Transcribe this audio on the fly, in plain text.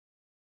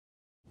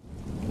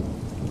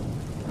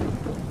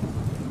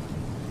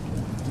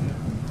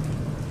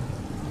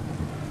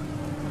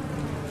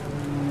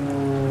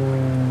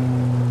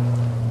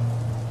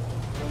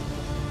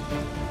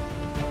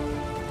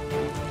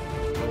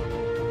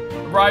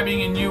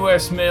arriving in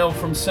U.S. mail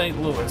from St.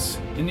 Louis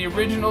in the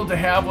original de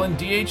Havilland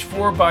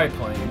DH-4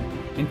 biplane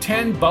and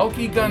 10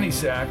 bulky gunny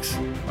sacks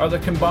are the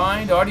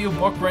combined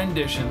audiobook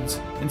renditions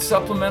and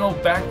supplemental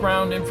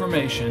background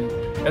information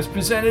as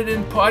presented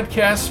in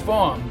podcast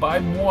form by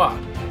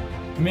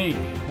me,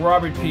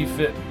 Robert P.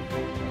 Fitton.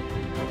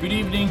 Good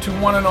evening to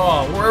one and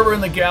all, wherever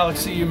in the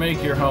galaxy you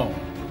make your home.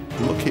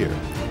 Look here.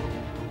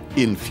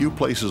 In few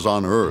places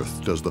on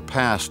Earth does the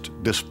past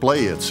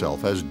display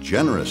itself as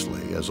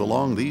generously as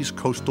along these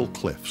coastal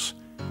cliffs.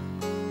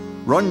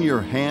 Run your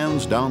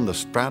hands down the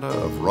strata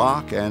of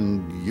rock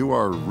and you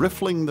are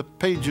riffling the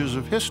pages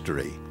of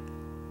history.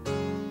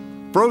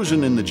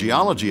 Frozen in the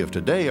geology of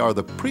today are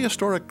the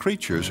prehistoric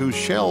creatures whose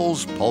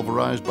shells,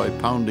 pulverized by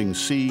pounding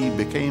sea,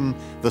 became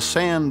the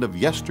sand of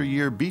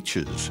yesteryear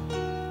beaches.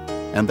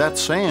 And that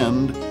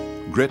sand,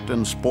 grit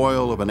and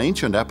spoil of an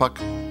ancient epoch,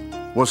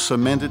 was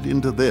cemented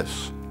into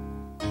this,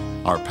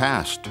 our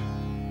past,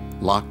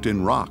 locked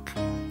in rock.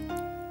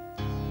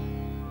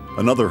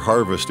 Another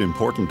harvest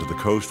important to the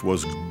coast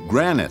was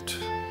granite,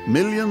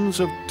 millions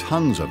of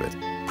tons of it,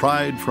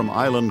 pried from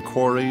island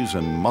quarries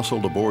and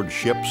muscled aboard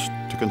ships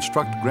to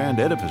construct grand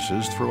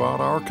edifices throughout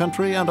our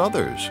country and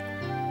others.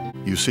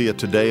 You see it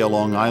today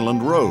along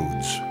island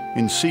roads,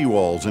 in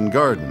seawalls and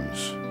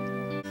gardens.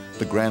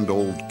 The grand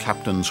old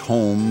captains'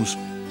 homes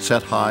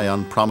set high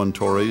on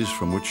promontories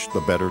from which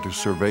the better to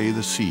survey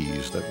the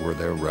seas that were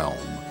their realm.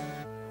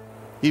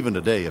 Even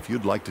today, if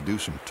you'd like to do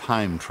some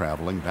time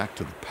traveling back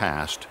to the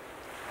past,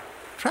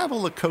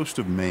 travel the coast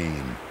of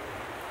Maine.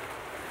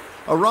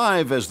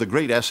 Arrive as the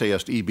great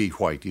essayist E.B.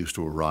 White used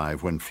to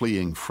arrive when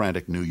fleeing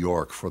frantic New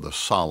York for the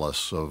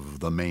solace of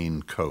the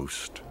Maine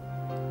coast.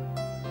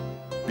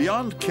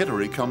 Beyond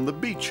Kittery come the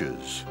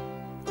beaches.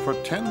 For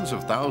tens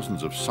of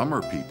thousands of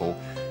summer people,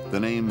 the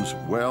names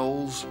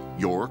Wells,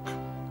 York,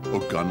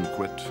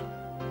 Ogunquit,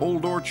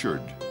 Old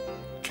Orchard,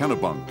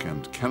 Kennebunk,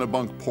 and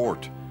Kennebunk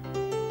Port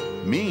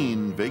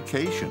mean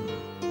vacation.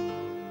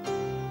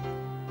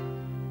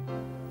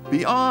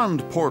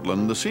 Beyond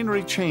Portland, the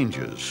scenery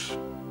changes.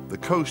 The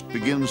coast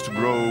begins to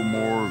grow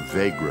more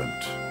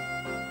vagrant.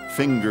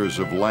 Fingers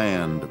of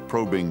land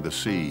probing the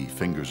sea,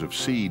 fingers of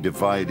sea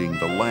dividing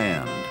the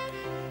land.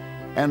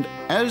 And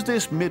as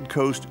this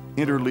mid-coast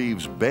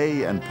interleaves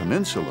bay and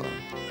peninsula,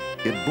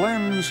 it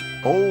blends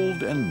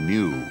old and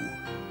new.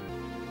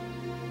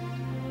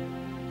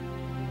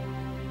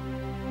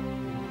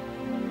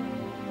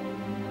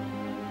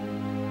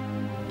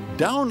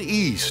 Down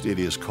east it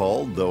is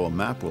called, though a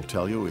map will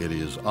tell you it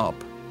is up.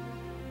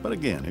 But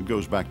again, it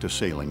goes back to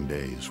sailing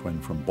days, when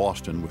from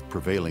Boston with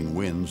prevailing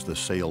winds the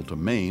sail to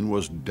Maine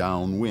was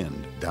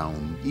downwind,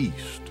 down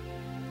east.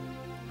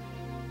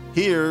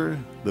 Here,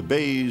 the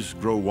bays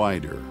grow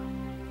wider,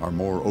 are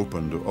more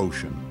open to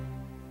ocean,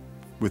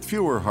 with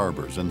fewer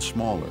harbors and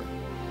smaller.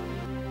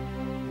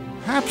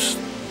 Perhaps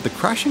the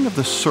crashing of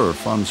the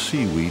surf on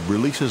seaweed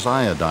releases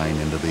iodine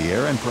into the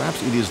air, and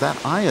perhaps it is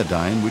that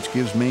iodine which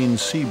gives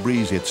Maine's sea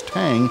breeze its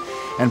tang,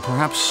 and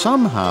perhaps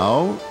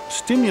somehow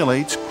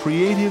stimulates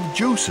creative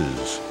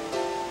juices.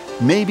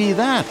 Maybe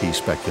that, he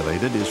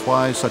speculated, is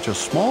why such a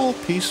small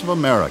piece of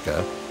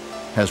America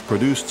has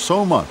produced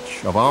so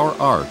much of our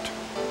art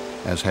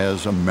as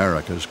has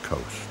America's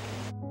coast.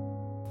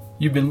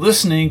 You've been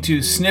listening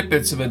to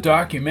snippets of a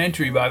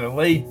documentary by the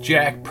late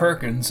Jack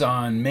Perkins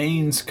on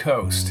Maine's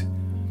coast.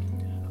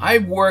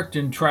 I've worked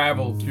and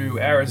traveled through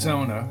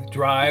Arizona,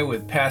 dry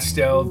with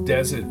pastel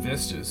desert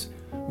vistas,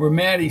 where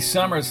Mattie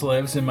Summers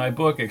lives in my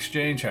book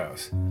Exchange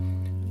House.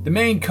 The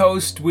Maine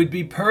coast would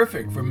be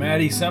perfect for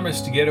Mattie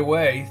Summers to get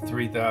away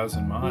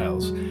 3,000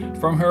 miles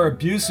from her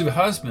abusive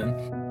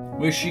husband,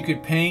 where she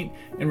could paint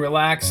and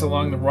relax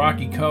along the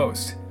rocky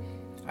coast.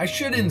 I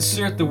should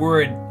insert the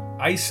word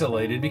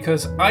isolated,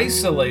 because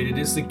isolated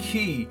is the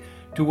key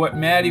to what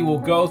Mattie will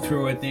go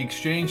through at the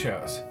Exchange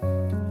House.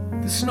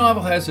 This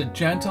novel has a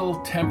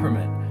gentle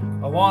temperament,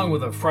 along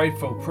with a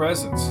frightful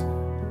presence.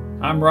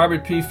 I'm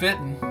Robert P.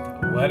 Fitton.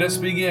 Let us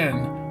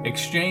begin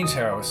Exchange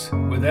House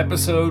with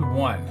Episode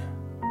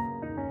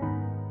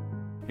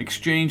 1.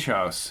 Exchange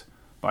House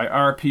by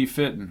R. P.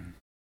 Fitton.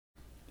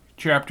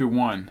 Chapter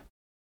 1.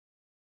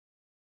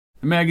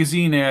 The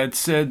magazine ad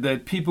said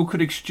that people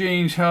could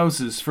exchange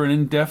houses for an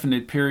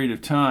indefinite period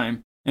of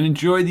time and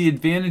enjoy the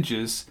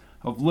advantages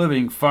of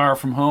living far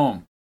from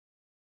home.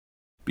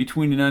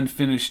 Between an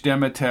unfinished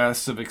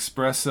demitasse of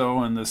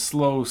espresso and the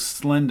slow,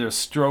 slender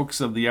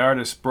strokes of the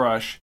artist's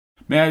brush,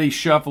 Mattie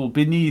shuffled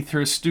beneath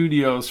her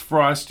studio's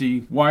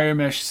frosty, wire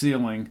mesh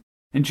ceiling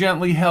and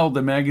gently held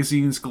the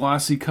magazine's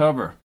glossy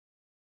cover.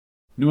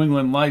 New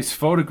England Life's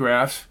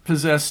photographs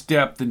possessed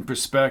depth and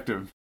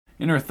perspective.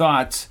 In her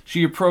thoughts,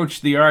 she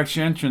approached the arch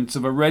entrance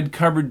of a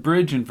red-covered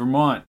bridge in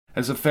Vermont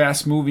as a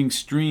fast-moving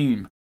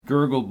stream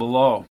gurgled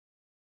below.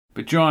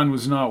 But John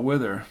was not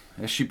with her,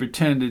 as she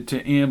pretended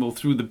to amble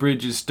through the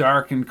bridge's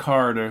darkened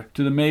corridor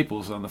to the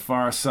maples on the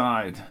far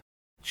side.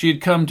 She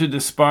had come to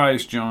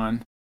despise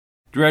John,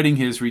 dreading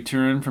his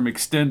return from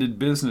extended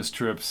business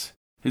trips,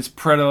 his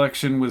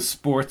predilection with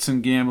sports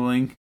and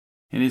gambling,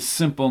 and his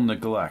simple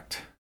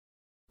neglect.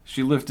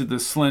 She lifted the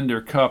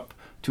slender cup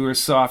to her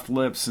soft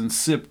lips and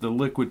sipped the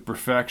liquid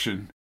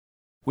perfection.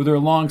 With her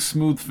long,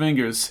 smooth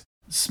fingers,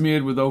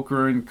 smeared with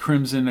ochre and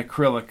crimson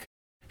acrylic,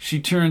 she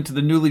turned to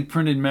the newly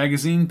printed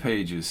magazine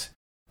pages.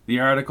 The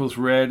articles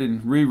read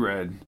and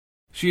reread.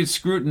 She had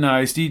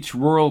scrutinized each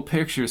rural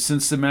picture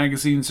since the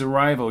magazine's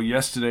arrival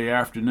yesterday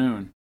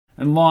afternoon,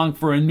 and longed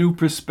for a new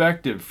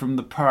perspective from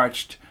the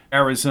parched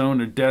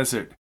Arizona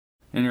desert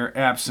and her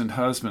absent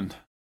husband.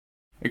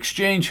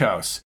 Exchange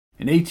House,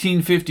 an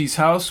 1850s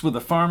house with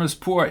a farmer's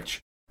porch,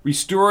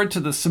 restored to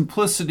the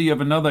simplicity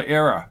of another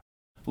era,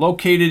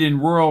 located in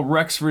rural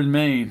Rexford,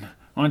 Maine,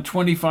 on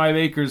 25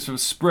 acres of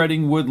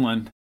spreading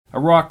woodland, a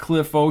rock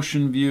cliff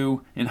ocean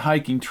view, and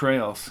hiking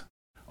trails.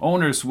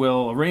 Owners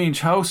will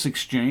arrange house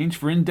exchange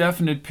for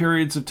indefinite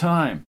periods of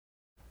time.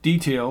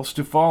 Details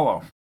to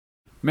follow.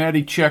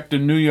 Mattie checked a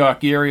New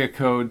York area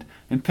code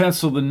and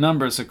penciled the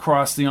numbers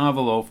across the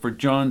envelope for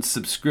John's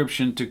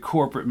subscription to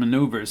Corporate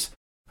Maneuvers,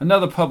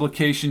 another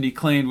publication he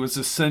claimed was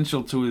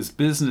essential to his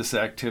business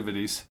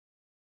activities.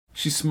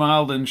 She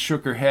smiled and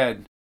shook her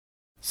head.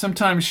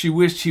 Sometimes she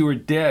wished he were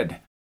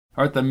dead,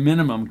 or at the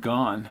minimum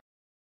gone.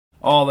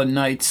 All the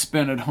nights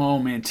spent at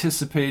home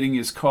anticipating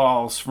his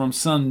calls from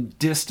some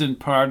distant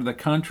part of the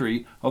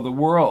country or the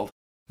world,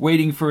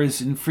 waiting for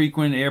his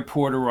infrequent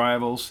airport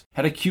arrivals,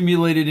 had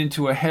accumulated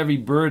into a heavy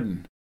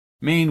burden.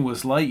 Maine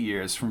was light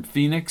years from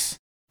Phoenix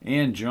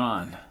and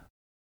John.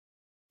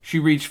 She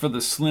reached for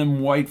the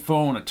slim white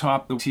phone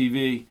atop the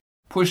TV,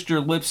 pushed her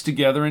lips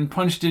together, and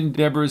punched in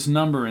Deborah's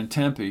number in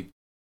Tempe.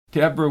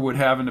 Deborah would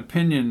have an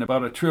opinion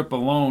about a trip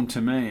alone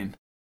to Maine.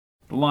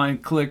 The line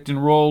clicked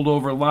and rolled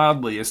over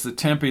loudly, as the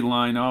Tempe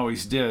line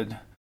always did.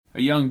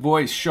 A young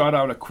voice shot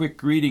out a quick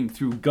greeting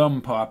through gum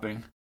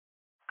popping.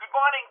 Good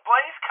morning,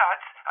 Blaze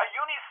Cuts, a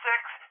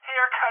unisex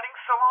hair-cutting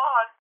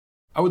salon.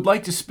 I would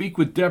like to speak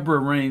with Deborah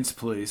Raines,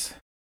 please.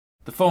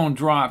 The phone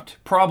dropped,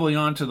 probably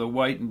onto the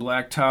white and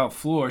black tiled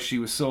floor she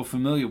was so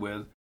familiar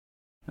with,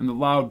 and the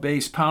loud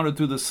bass pounded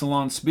through the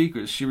salon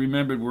speakers she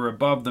remembered were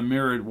above the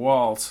mirrored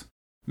walls.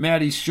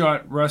 Mattie's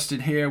short,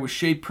 rusted hair was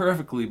shaped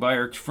perfectly by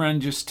her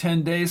friend just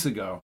 10 days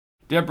ago.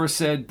 Deborah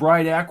said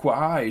bright aqua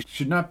eyes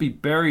should not be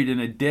buried in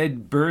a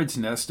dead bird's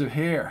nest of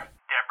hair.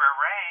 Deborah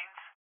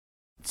Raines?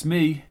 It's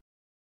me.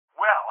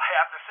 Well, I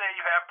have to say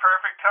you have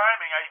perfect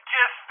timing. I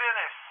just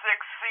finished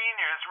 6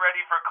 seniors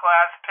ready for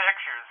class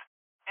pictures.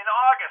 In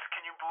August,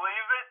 can you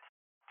believe it?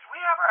 Did we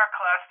have our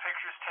class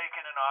pictures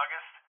taken in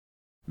August?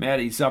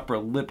 Mattie's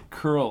upper lip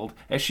curled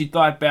as she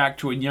thought back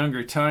to a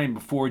younger time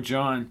before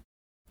John.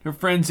 Her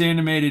friend's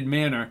animated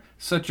manner,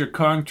 such a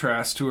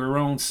contrast to her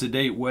own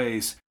sedate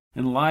ways,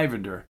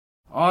 enlivened her.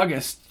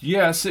 August,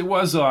 yes, it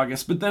was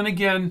August, but then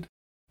again,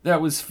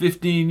 that was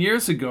 15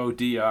 years ago,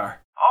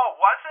 Dr. Oh,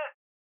 was it?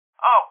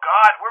 Oh,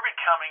 God, we're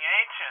becoming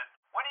ancient.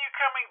 When are you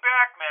coming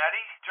back,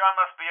 Mattie? John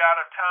must be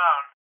out of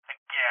town.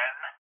 Again?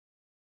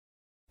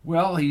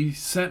 Well, he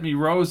sent me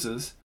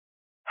roses.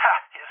 Ha,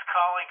 his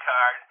calling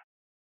card.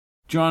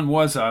 John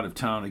was out of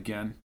town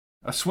again.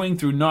 A swing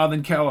through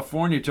Northern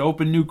California to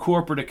open new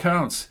corporate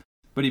accounts,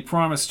 but he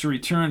promised to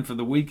return for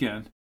the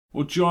weekend.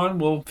 Well, John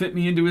will fit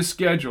me into his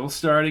schedule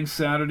starting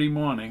Saturday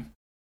morning.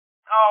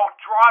 Oh,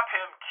 drop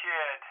him,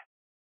 kid.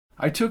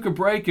 I took a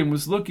break and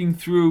was looking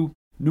through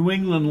New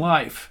England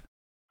Life.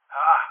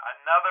 Ah,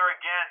 another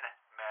again,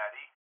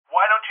 Mattie.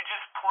 Why don't you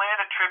just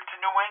plan a trip to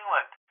New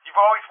England? You've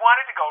always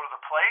wanted to go to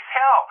the place.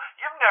 Hell,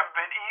 you've never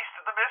been east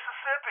of the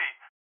Mississippi.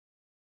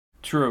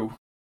 True.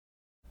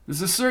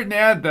 There's a certain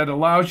ad that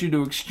allows you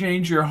to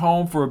exchange your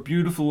home for a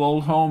beautiful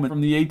old home from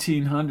the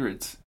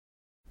 1800s.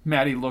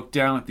 Mattie looked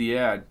down at the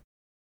ad.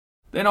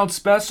 They don't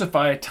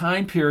specify a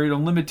time period or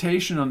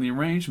limitation on the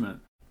arrangement.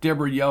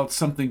 Deborah yelled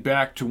something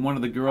back to one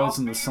of the girls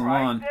in the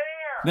salon. Right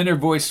there. Then her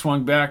voice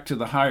swung back to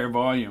the higher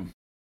volume.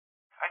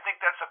 I think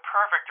that's a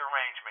perfect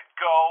arrangement.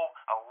 Go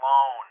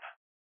alone.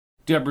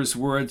 Deborah's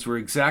words were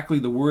exactly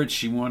the words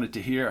she wanted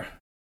to hear.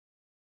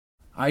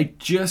 I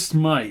just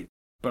might,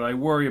 but I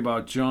worry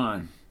about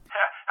John.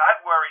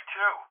 I'd worry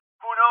too.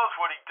 Who knows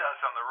what he does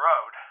on the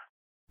road?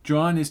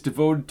 John is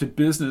devoted to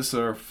business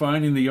or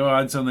finding the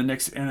odds on the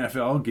next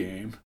NFL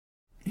game.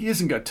 He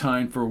hasn't got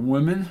time for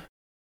women.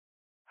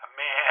 A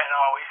man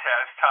always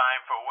has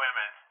time for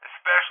women,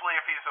 especially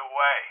if he's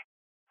away.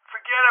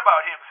 Forget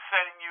about him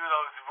sending you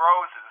those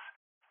roses.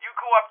 You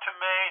go up to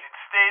Maine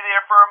and stay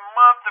there for a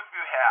month if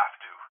you have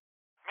to.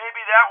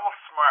 Maybe that will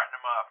smarten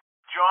him up.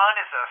 John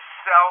is a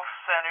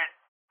self-centered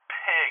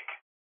pig.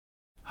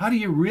 How do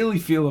you really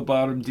feel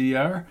about him,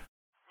 Dr.?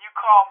 You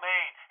call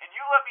Maine, and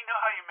you let me know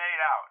how you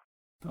made out.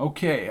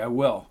 Okay, I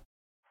will.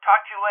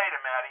 Talk to you later,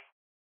 Mattie.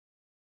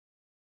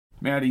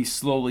 Mattie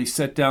slowly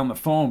set down the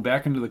phone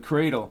back into the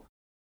cradle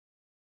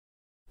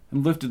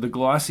and lifted the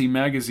glossy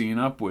magazine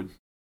upward.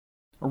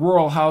 A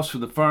rural house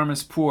with a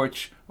farmer's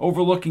porch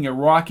overlooking a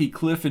rocky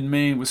cliff in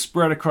Maine was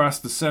spread across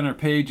the center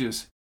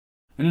pages.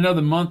 In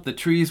another month, the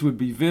trees would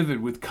be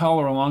vivid with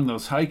color along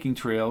those hiking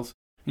trails,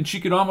 and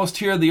she could almost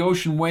hear the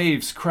ocean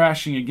waves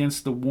crashing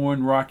against the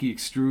worn rocky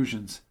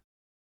extrusions.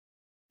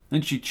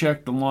 Then she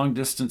checked the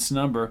long-distance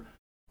number,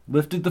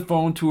 lifted the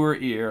phone to her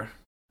ear,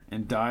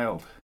 and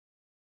dialed.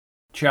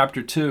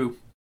 Chapter 2.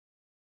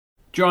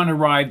 John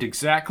arrived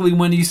exactly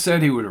when he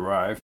said he would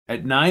arrive,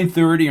 at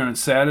 9:30 on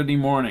Saturday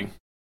morning.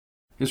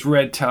 His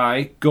red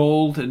tie,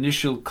 gold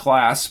initial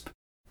clasp,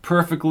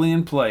 perfectly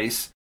in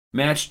place,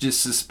 matched his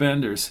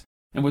suspenders,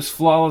 and was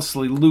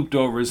flawlessly looped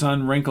over his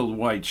unwrinkled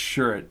white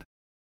shirt.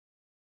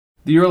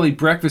 The early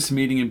breakfast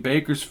meeting in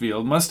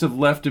Bakersfield must have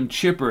left him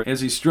chipper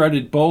as he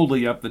strutted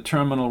boldly up the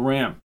terminal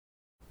ramp.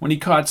 When he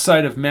caught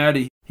sight of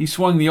Mattie, he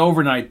swung the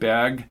overnight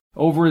bag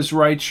over his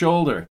right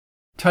shoulder,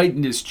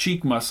 tightened his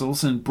cheek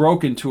muscles, and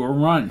broke into a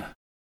run.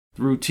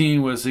 The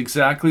routine was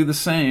exactly the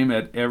same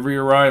at every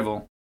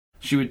arrival.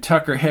 She would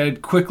tuck her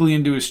head quickly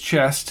into his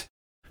chest,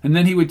 and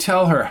then he would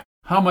tell her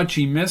how much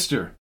he missed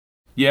her.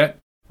 Yet,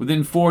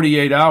 within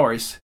 48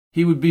 hours,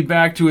 he would be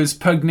back to his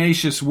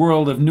pugnacious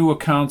world of new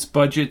accounts,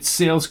 budgets,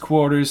 sales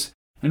quotas,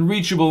 and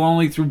reachable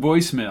only through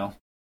voicemail.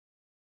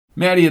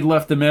 Mattie had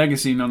left the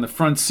magazine on the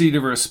front seat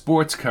of her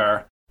sports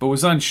car, but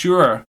was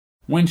unsure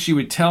when she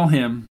would tell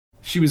him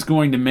she was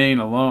going to Maine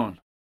alone.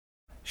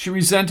 She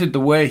resented the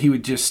way he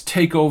would just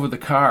take over the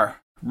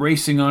car,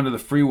 racing onto the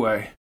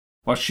freeway,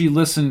 while she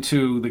listened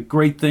to the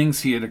great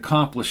things he had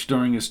accomplished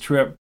during his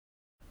trip.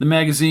 The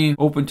magazine,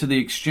 open to the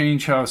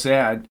exchange house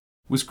ad,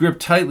 was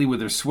gripped tightly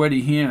with her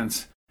sweaty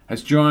hands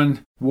as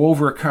John wove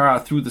her car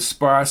through the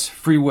sparse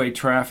freeway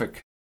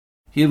traffic.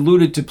 He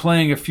alluded to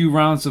playing a few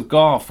rounds of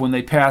golf when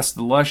they passed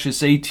the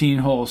luscious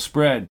 18-hole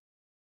spread.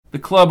 The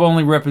club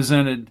only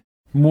represented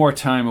more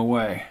time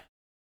away.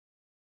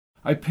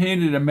 I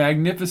painted a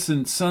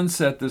magnificent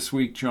sunset this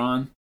week,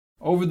 John.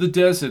 Over the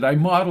desert. I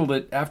modeled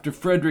it after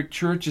Frederick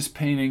Church's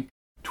painting,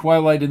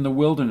 Twilight in the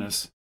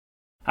Wilderness.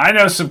 I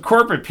know some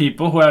corporate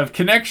people who have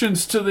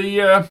connections to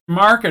the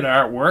market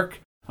artwork.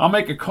 I'll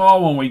make a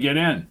call when we get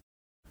in.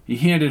 He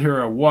handed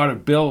her a wad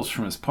of bills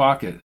from his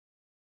pocket.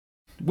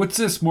 What's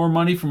this, more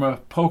money from a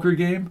poker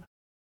game?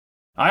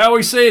 I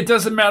always say it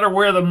doesn't matter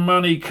where the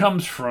money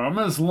comes from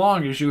as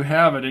long as you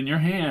have it in your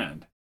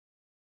hand.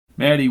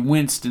 Mattie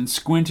winced and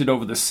squinted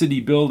over the city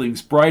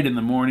buildings bright in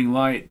the morning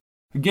light.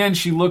 Again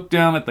she looked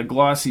down at the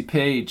glossy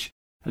page,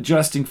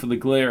 adjusting for the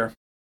glare.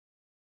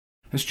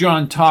 As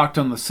John talked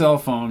on the cell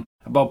phone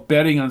about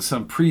betting on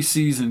some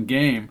preseason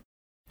game,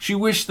 she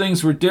wished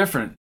things were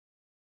different.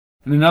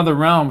 In another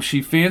realm,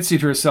 she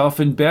fancied herself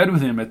in bed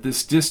with him at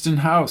this distant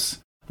house,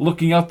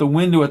 looking out the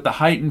window at the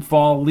heightened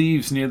fall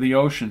leaves near the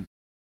ocean.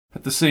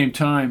 At the same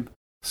time,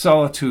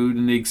 solitude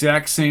in the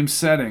exact same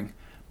setting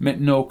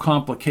meant no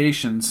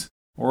complications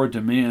or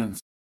demands.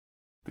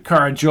 The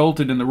car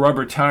jolted and the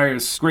rubber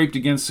tires scraped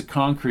against the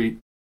concrete.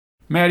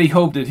 Mattie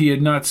hoped that he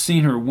had not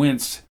seen her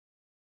wince.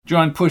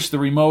 John pushed the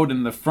remote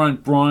and the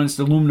front bronzed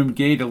aluminum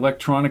gate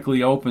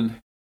electronically opened.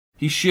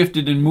 He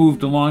shifted and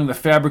moved along the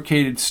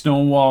fabricated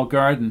stone wall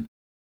garden.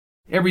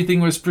 Everything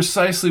was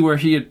precisely where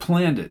he had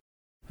planned it,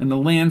 and the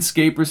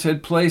landscapers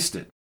had placed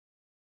it.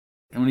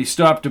 And when he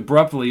stopped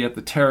abruptly at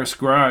the terrace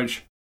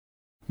garage,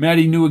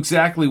 Mattie knew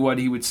exactly what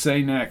he would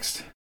say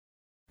next.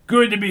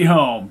 Good to be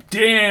home.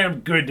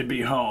 Damn good to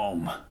be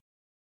home.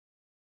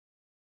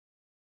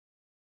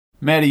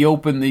 Mattie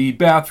opened the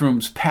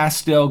bathroom's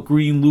pastel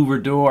green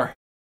louver door.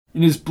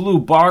 In his blue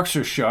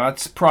boxer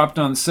shorts, propped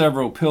on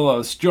several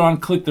pillows, John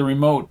clicked the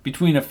remote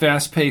between a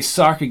fast-paced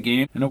soccer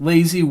game and a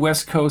lazy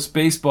West Coast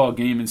baseball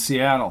game in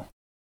Seattle.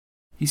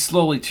 He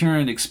slowly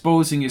turned,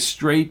 exposing his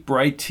straight,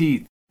 bright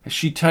teeth as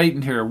she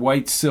tightened her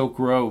white silk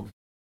robe.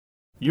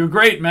 You're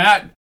great,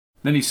 Matt.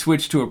 Then he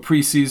switched to a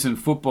preseason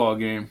football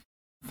game.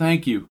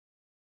 Thank you.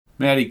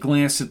 Mattie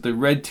glanced at the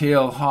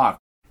red-tailed hawk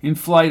in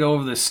flight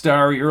over the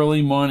starry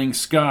early morning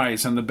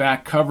skies on the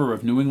back cover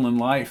of New England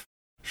Life.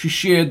 She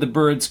shared the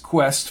bird's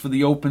quest for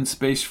the open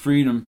space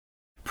freedom,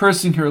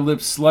 pursing her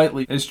lips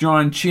slightly as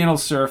John channel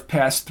surfed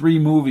past 3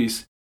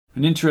 movies,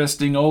 an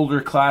interesting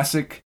older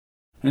classic,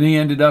 and he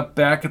ended up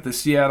back at the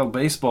Seattle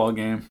baseball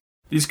game.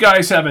 These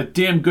guys have a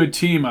damn good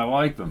team. I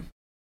like them.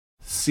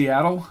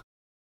 Seattle?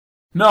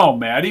 No,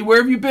 Mattie,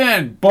 where have you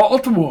been?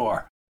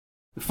 Baltimore.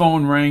 The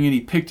phone rang and he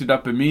picked it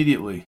up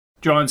immediately.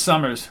 John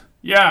Summers.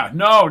 Yeah,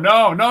 no,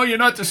 you're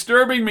not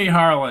disturbing me,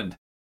 Harland.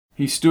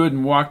 He stood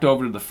and walked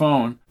over to the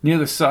phone, near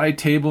the side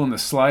table and the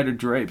slider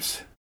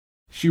drapes.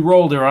 She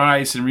rolled her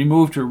eyes and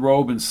removed her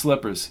robe and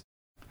slippers.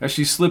 As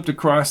she slipped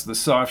across the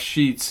soft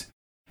sheets,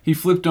 he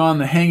flipped on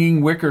the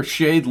hanging wicker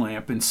shade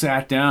lamp and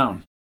sat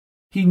down.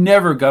 He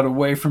never got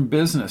away from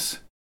business.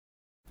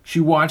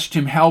 She watched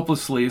him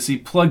helplessly as he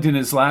plugged in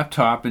his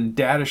laptop, and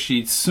data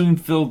sheets soon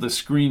filled the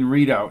screen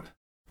readout.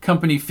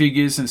 Company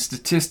figures and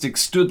statistics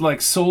stood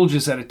like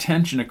soldiers at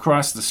attention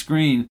across the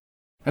screen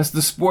as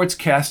the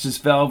sportscaster's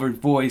velvet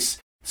voice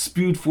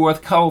spewed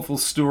forth colorful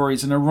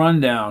stories and a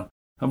rundown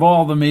of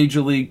all the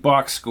major league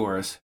box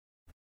scores.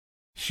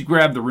 She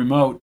grabbed the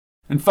remote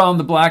and found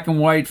the black and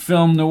white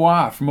film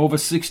noir from over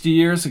 60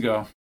 years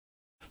ago.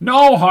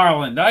 No,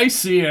 Harland, I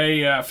see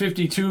a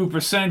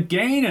 52%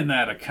 gain in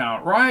that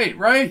account.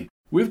 Right.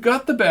 We've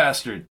got the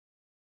bastard.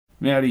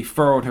 Mattie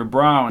furrowed her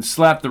brow and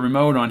slapped the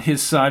remote on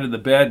his side of the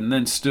bed and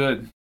then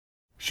stood.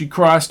 She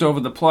crossed over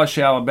the plush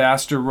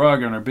alabaster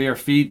rug on her bare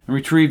feet and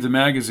retrieved the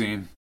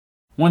magazine.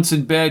 Once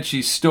in bed,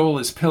 she stole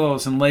his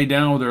pillows and lay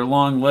down with her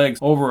long legs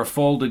over a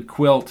folded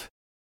quilt.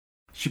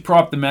 She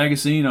propped the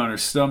magazine on her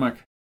stomach.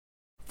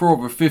 For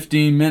over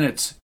 15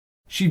 minutes,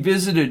 she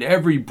visited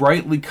every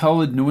brightly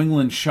colored New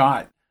England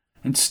shot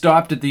and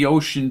stopped at the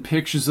ocean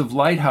pictures of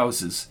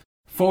lighthouses,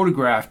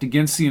 photographed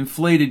against the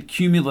inflated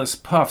cumulus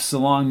puffs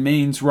along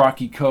Maine's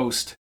rocky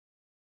coast.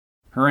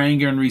 Her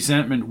anger and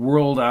resentment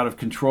whirled out of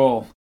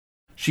control.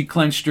 She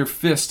clenched her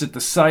fist at the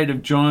sight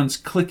of John's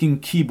clicking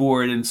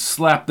keyboard and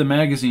slapped the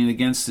magazine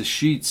against the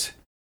sheets.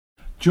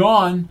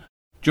 "John!"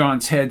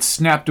 John's head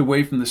snapped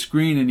away from the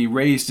screen and he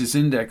raised his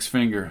index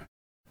finger.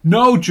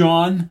 "No,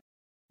 John!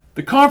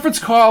 The conference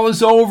call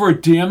is over,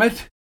 damn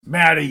it!"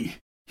 "Mattie!"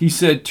 he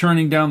said,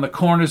 turning down the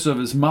corners of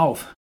his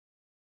mouth.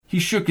 He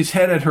shook his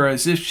head at her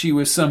as if she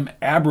was some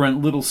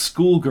aberrant little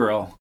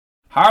schoolgirl.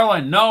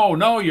 "Harlan,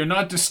 no, you're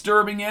not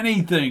disturbing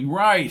anything,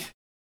 right?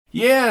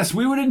 Yes,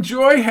 we would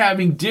enjoy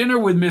having dinner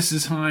with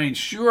Mrs. Hines,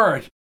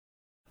 sure.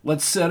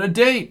 Let's set a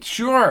date,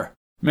 sure."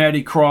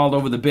 Mattie crawled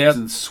over the bed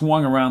and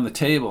swung around the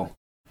table.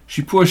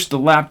 She pushed the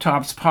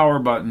laptop's power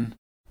button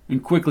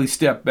and quickly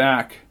stepped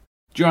back.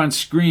 John's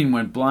screen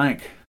went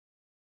blank.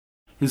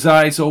 His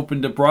eyes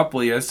opened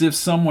abruptly as if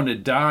someone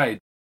had died.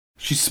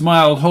 She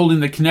smiled,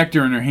 holding the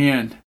connector in her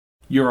hand.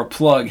 "Your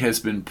plug has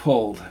been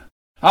pulled."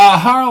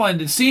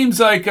 Harlan, it seems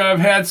like I've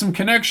had some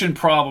connection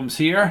problems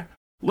here.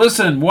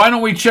 Listen, why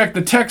don't we check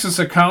the Texas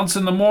accounts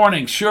in the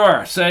morning?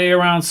 Sure, say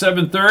around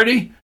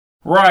 7:30?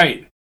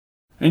 Right.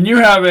 And you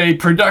have a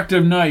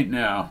productive night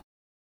now."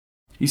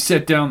 He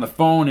set down the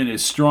phone and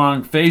his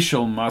strong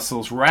facial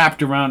muscles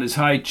wrapped around his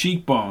high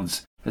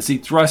cheekbones as he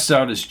thrust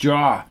out his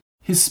jaw.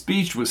 His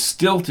speech was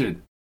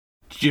stilted.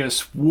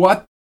 "Just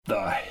what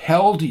the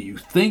hell do you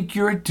think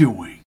you're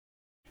doing?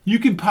 You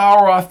can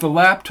power off the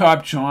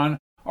laptop, John,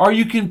 or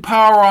you can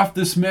power off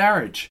this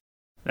marriage."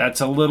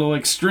 "That's a little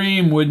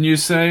extreme, wouldn't you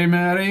say,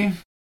 Mattie?"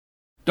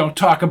 "Don't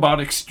talk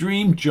about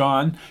extreme,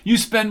 John. You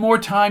spend more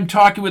time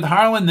talking with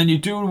Harlan than you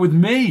do with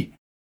me.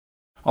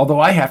 Although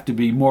I have to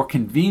be more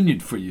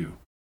convenient for you."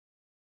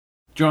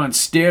 John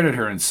stared at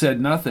her and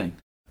said nothing.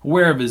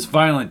 Aware of his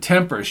violent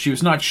temper, she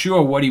was not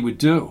sure what he would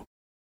do.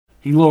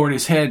 He lowered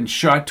his head and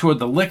shot toward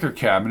the liquor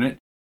cabinet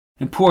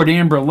and poured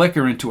amber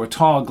liquor into a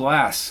tall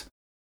glass.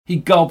 He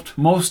gulped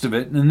most of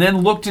it and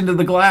then looked into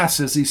the glass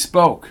as he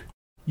spoke.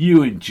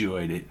 "You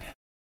enjoyed it."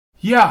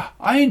 "Yeah,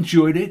 I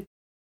enjoyed it.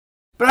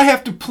 But I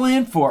have to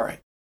plan for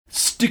it.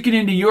 Stick it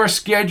into your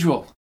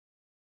schedule.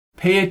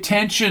 Pay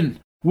attention,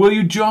 will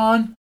you,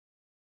 John?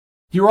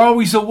 You're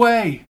always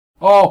away.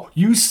 Oh,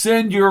 you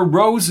send your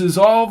roses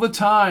all the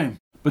time,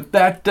 but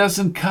that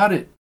doesn't cut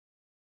it."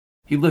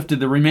 He lifted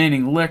the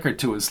remaining liquor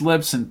to his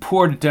lips and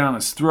poured it down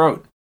his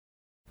throat.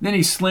 Then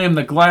he slammed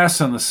the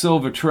glass on the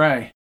silver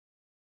tray.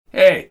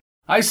 "Hey,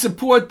 I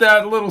support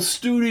that little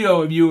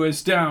studio of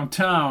yours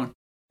downtown,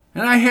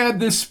 and I had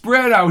this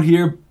spread out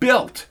here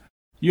built.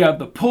 You have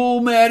the pool,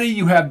 Mattie,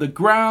 you have the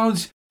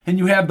grounds, and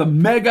you have the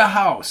mega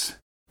house.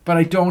 But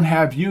I don't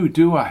have you,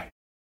 do I?"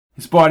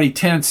 His body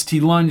tensed. He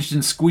lunged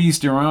and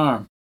squeezed her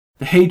arm.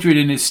 The hatred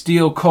in his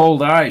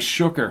steel-cold eyes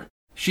shook her.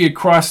 She had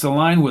crossed the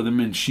line with him,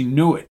 and she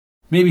knew it.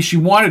 Maybe she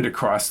wanted to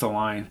cross the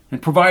line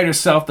and provide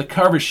herself the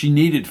cover she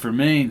needed for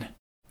Maine.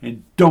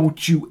 "And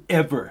don't you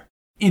ever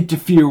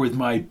interfere with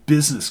my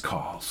business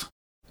calls."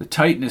 The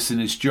tightness in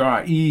his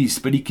jaw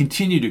eased, but he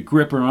continued to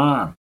grip her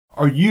arm.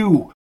 "Or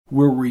you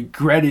will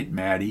regret it,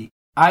 Mattie.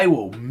 I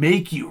will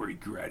make you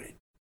regret it."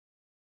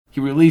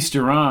 He released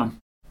her arm,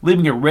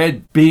 leaving a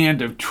red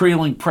band of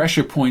trailing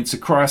pressure points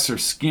across her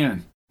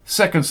skin.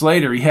 Seconds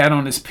later, he had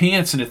on his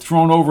pants and had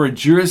thrown over a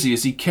jersey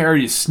as he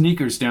carried his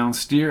sneakers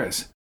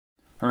downstairs.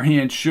 Her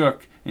hand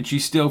shook, and she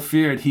still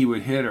feared he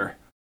would hit her.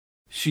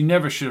 She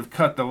never should have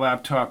cut the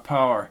laptop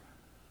power.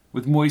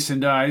 With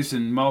moistened eyes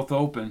and mouth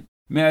open,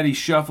 Mattie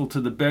shuffled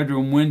to the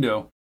bedroom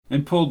window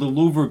and pulled the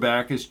louver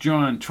back as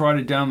John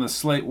trotted down the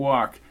slate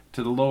walk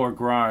to the lower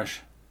garage.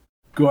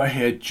 "Go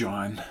ahead,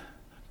 John.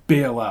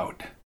 Bail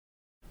out.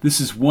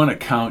 This is one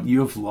account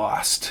you've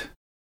lost."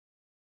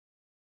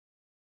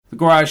 The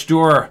garage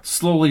door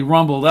slowly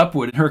rumbled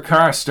upward and her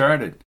car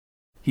started.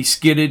 He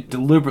skidded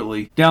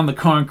deliberately down the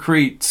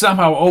concrete,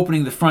 somehow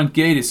opening the front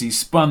gate as he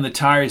spun the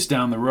tires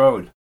down the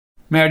road.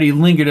 Mattie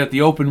lingered at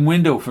the open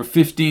window for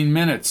 15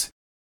 minutes,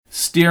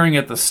 staring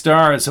at the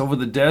stars over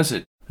the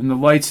desert and the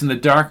lights in the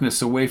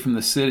darkness away from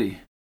the city.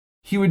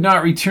 He would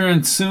not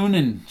return soon,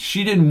 and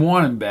she didn't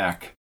want him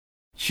back.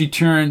 She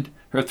turned,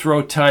 her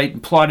throat tight,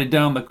 and plodded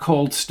down the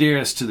cold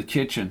stairs to the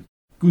kitchen.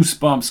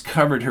 Goosebumps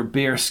covered her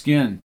bare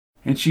skin,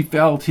 and she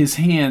felt his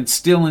hand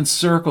still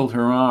encircled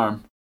her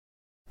arm.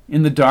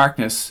 In the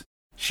darkness,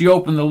 she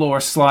opened the lower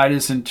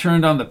sliders and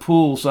turned on the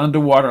pool's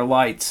underwater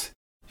lights.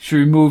 She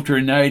removed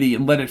her nightie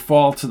and let it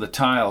fall to the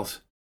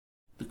tiles.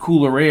 The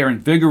cooler air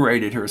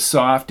invigorated her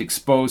soft,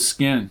 exposed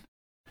skin.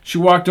 She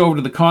walked over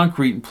to the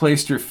concrete and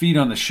placed her feet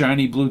on the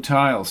shiny blue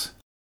tiles.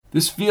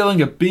 This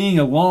feeling of being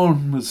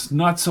alone was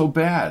not so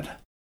bad.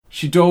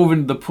 She dove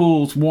into the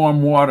pool's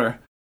warm water,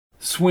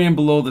 swam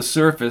below the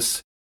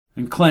surface,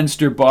 and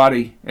cleansed her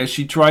body as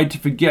she tried to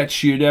forget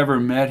she had ever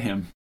met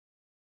him.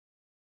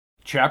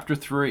 Chapter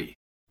 3.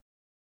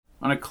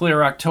 On a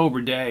clear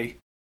October day,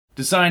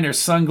 designer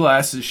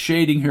sunglasses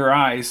shading her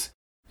eyes,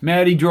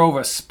 Mattie drove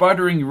a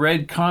sputtering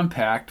red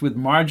compact with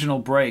marginal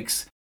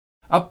brakes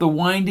up the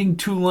winding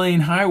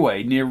 2-lane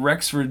highway near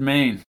Rexford,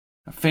 Maine.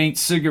 A faint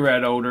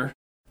cigarette odor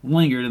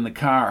lingered in the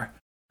car.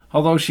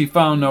 Although she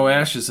found no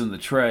ashes in the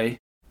tray,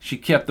 she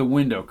kept the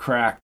window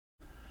cracked.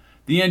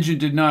 The engine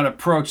did not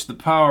approach the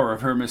power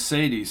of her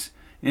Mercedes,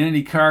 and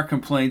any car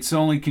complaints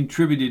only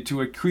contributed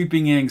to a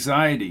creeping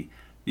anxiety,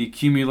 the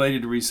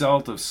accumulated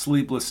result of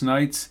sleepless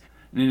nights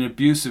and an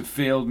abusive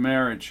failed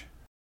marriage.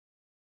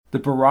 The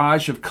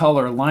barrage of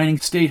color lining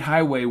State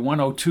Highway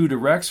 102 to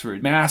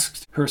Rexford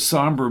masked her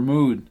somber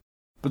mood,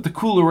 but the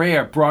cooler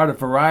air brought a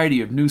variety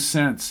of new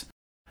scents,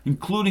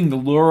 including the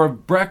lure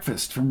of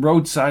breakfast from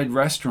roadside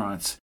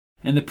restaurants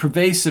and the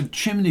pervasive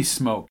chimney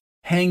smoke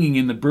hanging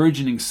in the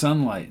burgeoning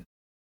sunlight.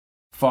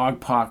 Fog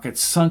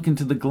pockets sunk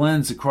into the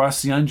glens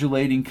across the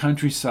undulating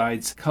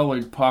countryside's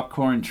colored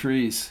popcorn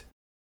trees.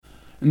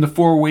 In the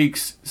 4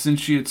 weeks since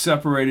she had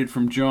separated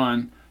from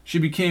John, she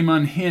became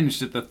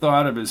unhinged at the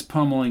thought of his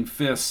pummeling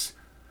fists.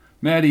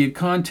 Mattie had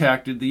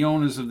contacted the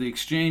owners of the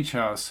Exchange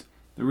House,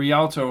 the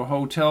Rialto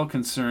hotel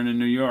concern in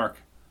New York.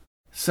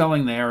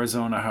 Selling the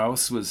Arizona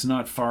house was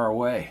not far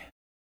away.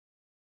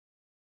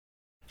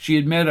 She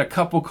had met a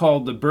couple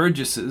called the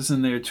Burgesses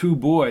and their 2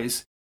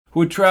 boys, who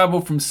had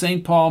traveled from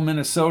St. Paul,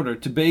 Minnesota,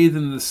 to bathe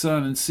in the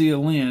sun and see a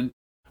land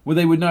where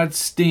they would not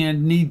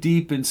stand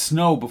knee-deep in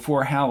snow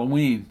before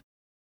Halloween.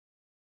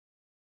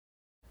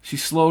 She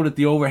slowed at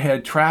the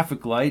overhead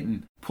traffic light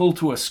and pulled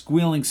to a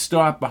squealing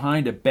stop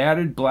behind a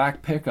battered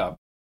black pickup.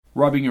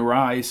 Rubbing her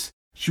eyes,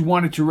 she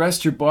wanted to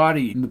rest her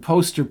body in the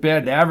poster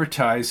bed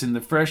advertised in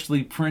the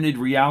freshly printed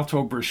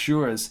Rialto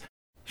brochures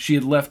she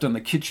had left on the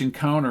kitchen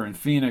counter in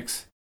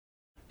Phoenix.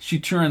 She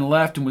turned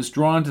left and was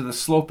drawn to the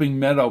sloping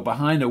meadow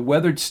behind a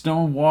weathered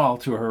stone wall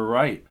to her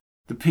right.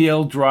 The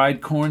pale,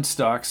 dried corn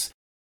stalks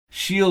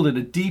shielded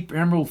a deep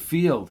emerald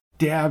field,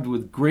 dabbed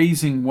with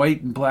grazing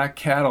white and black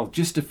cattle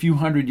just a few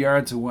hundred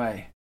yards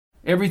away.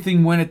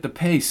 Everything went at the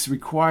pace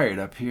required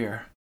up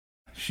here.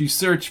 She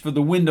searched for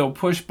the window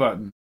push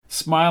button,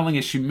 smiling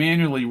as she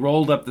manually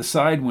rolled up the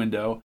side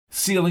window,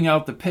 sealing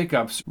out the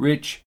pickup's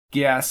rich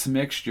gas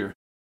mixture.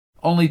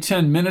 Only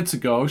 10 minutes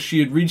ago, she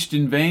had reached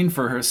in vain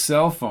for her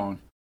cell phone.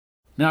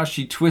 Now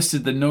she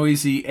twisted the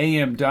noisy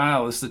AM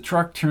dial as the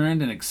truck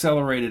turned and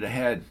accelerated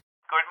ahead.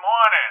 Good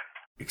morning,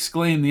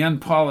 Exclaimed the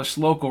unpolished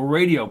local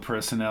radio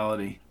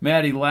personality.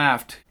 Mattie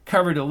laughed,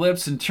 covered her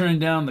lips, and turned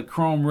down the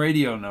chrome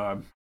radio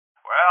knob.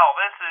 Well,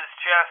 this is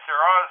Chester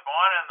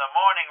Osborne and the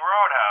Morning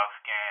Roadhouse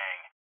gang.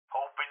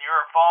 Hoping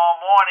your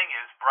fall morning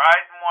is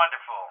bright and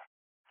wonderful.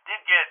 Did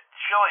get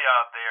chilly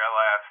out there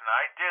last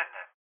night, didn't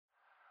it?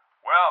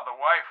 Well, the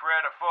wife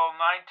read a full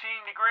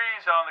 19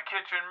 degrees on the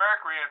kitchen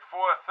mercury at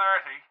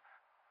 4:30,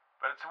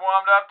 but it's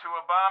warmed up to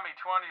a balmy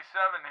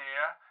 27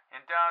 here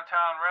in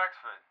downtown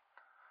Rexford.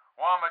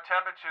 Warmer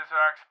temperatures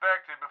are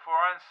expected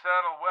before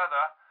unsettled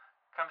weather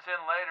comes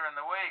in later in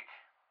the week.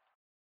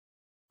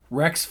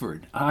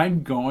 Rexford.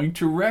 I'm going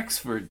to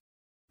Rexford.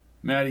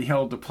 Mattie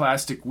held the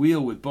plastic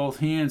wheel with both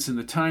hands and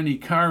the tiny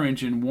car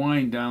engine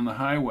whined down the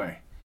highway.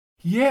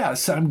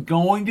 Yes, I'm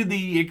going to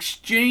the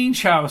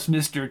Exchange House,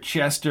 Mr.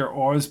 Chester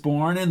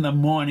Osborne and the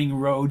Morning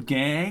Road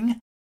gang.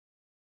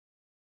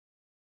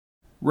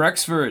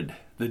 Rexford,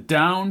 the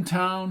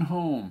downtown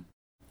home.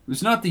 It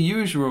was not the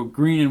usual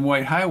green and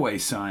white highway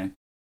sign.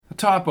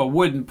 Atop a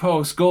wooden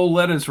post, gold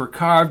letters were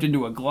carved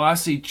into a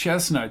glossy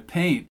chestnut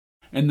paint,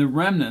 and the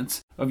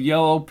remnants of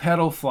yellow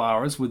petal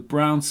flowers with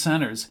brown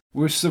centers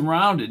were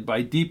surrounded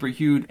by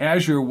deeper-hued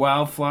azure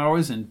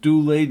wildflowers and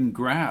dew-laden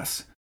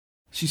grass.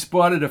 She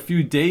spotted a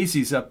few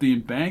daisies up the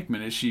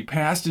embankment as she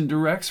passed into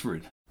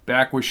Rexford.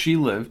 Back where she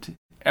lived,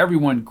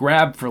 everyone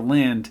grabbed for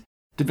land,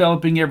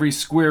 developing every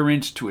square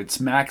inch to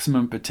its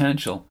maximum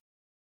potential.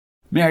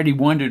 Mattie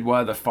wondered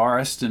why the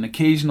forest and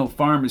occasional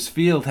farmer's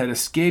field had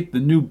escaped the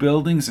new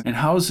buildings and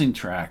housing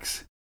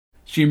tracts.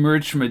 She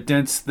emerged from a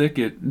dense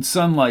thicket, and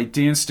sunlight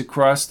danced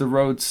across the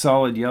road's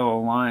solid yellow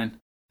line.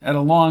 At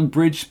a long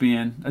bridge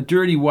span, a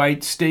dirty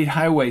white state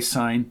highway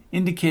sign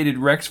indicated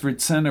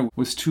Rexford Center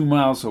was 2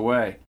 miles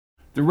away.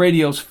 The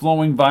radio's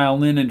flowing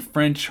violin and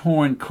French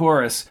horn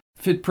chorus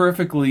fit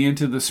perfectly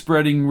into the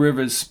spreading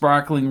river's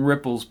sparkling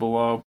ripples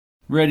below.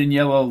 Red and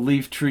yellow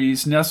leaf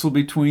trees nestled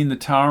between the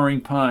towering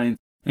pines,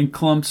 and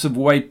clumps of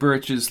white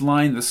birches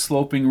lined the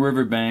sloping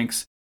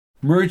riverbanks,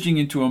 merging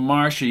into a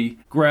marshy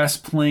grass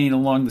plain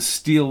along the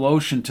steel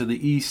ocean to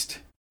the east.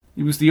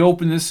 It was the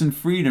openness and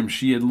freedom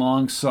she had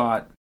long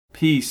sought.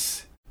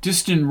 Peace.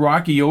 Distant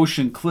rocky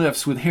ocean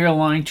cliffs with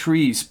hairline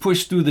trees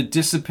pushed through the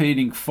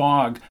dissipating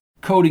fog,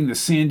 coating the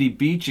sandy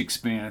beach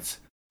expanse.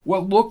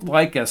 What looked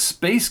like a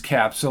space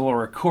capsule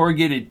or a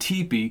corrugated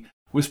teepee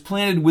was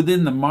planted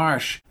within the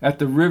marsh at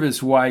the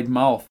river's wide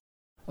mouth.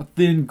 A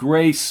thin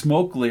gray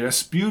smoke layer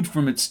spewed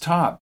from its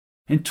top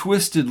and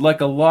twisted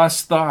like a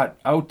lost thought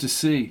out to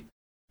sea.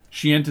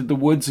 She entered the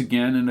woods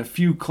again, and a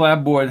few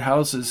clapboard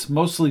houses,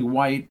 mostly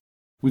white,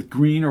 with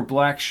green or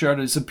black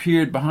shutters,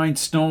 appeared behind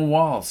stone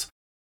walls.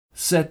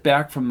 set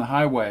back from the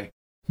highway.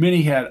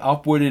 Many had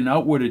upward and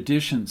outward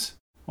additions.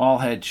 All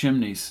had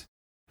chimneys.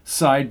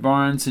 Side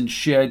barns and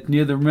shed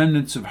near the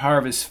remnants of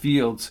harvest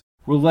fields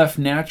were left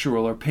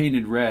natural or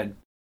painted red.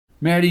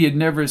 Mattie had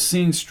never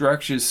seen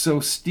structures so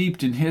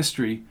steeped in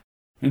history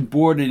and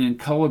bordered in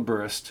color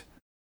burst.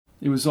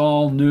 It was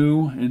all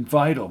new and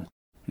vital,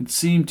 and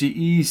seemed to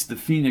ease the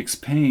Phoenix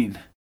pain.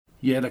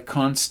 Yet a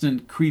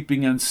constant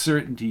creeping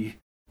uncertainty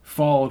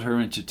followed her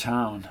into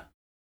town.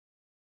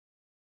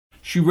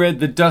 She read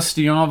the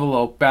dusty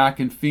envelope back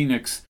in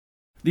Phoenix.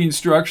 The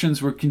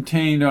instructions were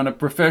contained on a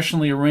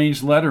professionally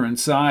arranged letter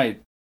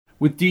inside,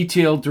 with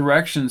detailed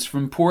directions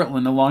from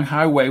Portland along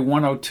Highway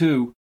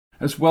 102,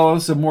 as well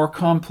as a more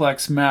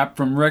complex map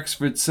from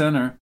Rexford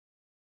Center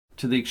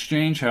to the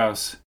Exchange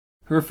House.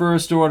 Her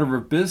first order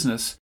of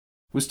business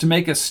was to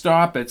make a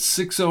stop at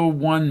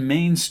 601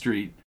 Main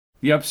Street,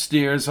 the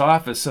upstairs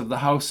office of the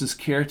house's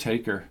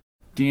caretaker,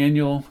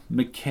 Daniel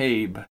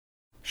McCabe.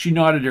 She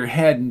nodded her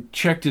head and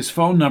checked his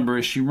phone number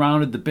as she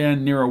rounded the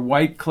bend near a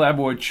white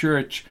clapboard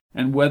church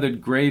and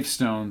weathered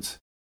gravestones.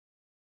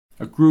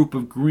 A group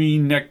of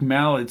green-necked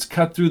mallards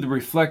cut through the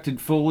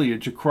reflected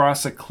foliage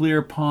across a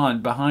clear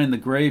pond behind the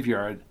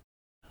graveyard.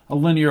 A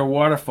linear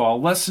waterfall,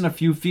 less than a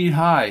few feet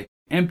high,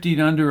 emptied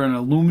under an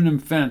aluminum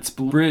fence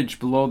bridge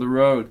below the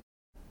road.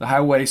 The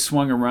highway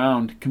swung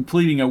around,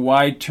 completing a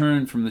wide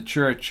turn from the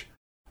church.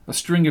 A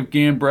string of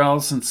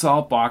gambrels and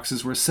salt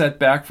boxes were set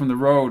back from the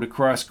road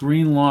across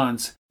green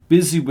lawns,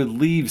 busy with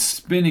leaves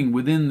spinning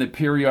within the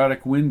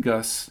periodic wind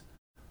gusts.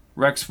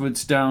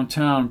 Rexford's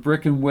downtown,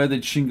 brick and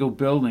weathered shingle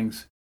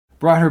buildings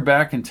brought her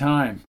back in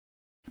time.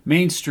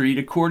 Main Street,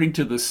 according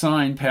to the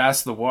sign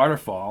past the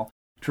waterfall,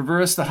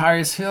 traversed the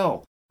highest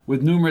hill,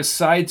 with numerous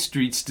side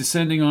streets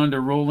descending onto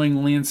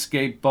rolling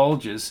landscape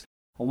bulges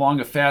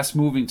along a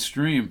fast-moving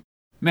stream.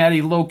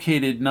 Mattie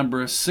located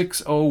number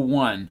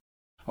 601,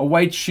 a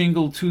white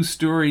shingle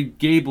two-story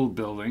gabled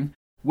building,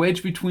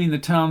 wedged between the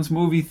town's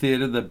movie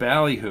theater, the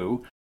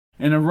Ballyhoo,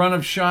 and a run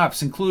of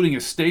shops, including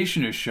a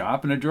stationer's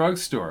shop and a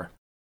drugstore.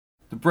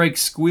 The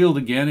brakes squealed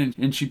again,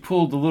 and she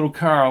pulled the little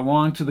car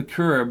along to the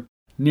curb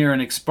near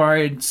an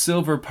expired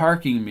silver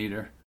parking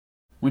meter.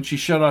 When she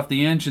shut off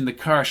the engine, the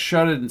car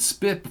shuddered and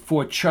spit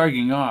before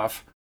chugging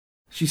off.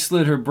 She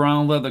slid her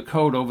brown leather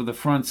coat over the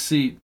front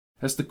seat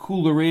as the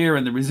cooler air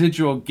and the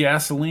residual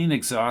gasoline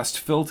exhaust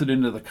filtered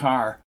into the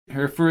car.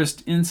 Her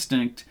first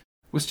instinct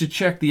was to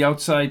check the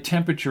outside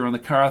temperature on the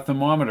car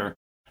thermometer,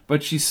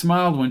 but she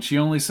smiled when she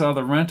only saw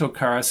the rental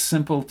car's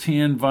simple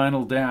tan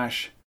vinyl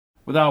dash.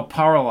 Without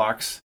power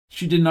locks,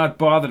 she did not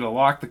bother to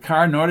lock the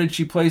car, nor did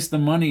she place the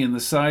money in the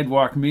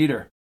sidewalk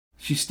meter.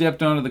 She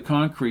stepped onto the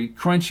concrete,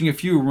 crunching a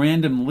few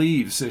random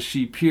leaves as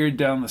she peered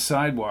down the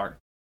sidewalk.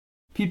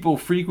 People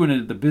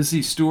frequented the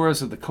busy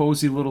stores of the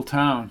cozy little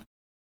town.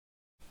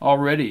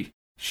 Already,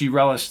 she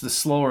relished the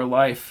slower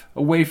life,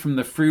 away from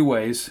the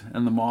freeways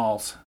and the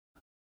malls.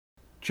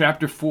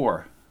 Chapter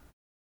 4.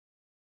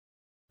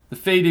 The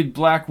faded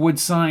black wood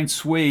sign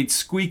swayed,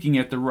 squeaking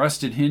at the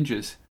rusted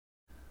hinges.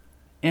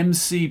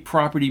 MC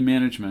Property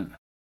Management.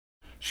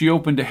 She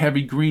opened a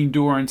heavy green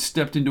door and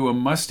stepped into a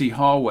musty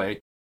hallway,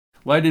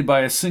 lighted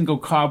by a single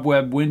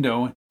cobweb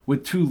window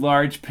with two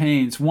large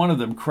panes, one of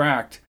them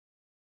cracked.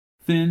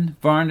 Thin,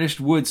 varnished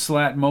wood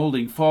slat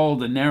molding followed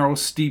the narrow,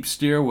 steep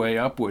stairway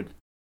upward.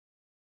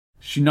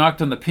 She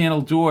knocked on the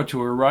panel door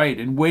to her right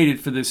and waited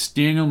for this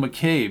Daniel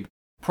McCabe,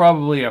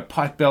 probably a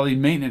pot-bellied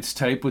maintenance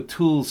type with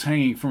tools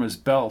hanging from his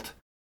belt.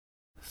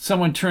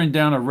 Someone turned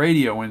down a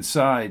radio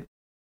inside.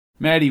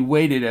 Mattie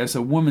waited as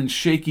a woman's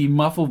shaky,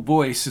 muffled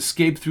voice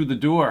escaped through the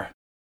door.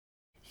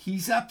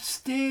 "He's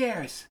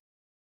upstairs."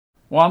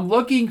 "Well, I'm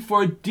looking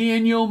for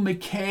Daniel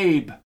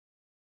McCabe."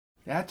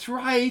 "That's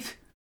right."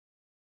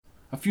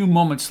 A few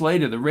moments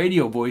later, the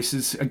radio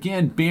voices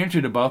again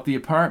bantered about the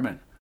apartment.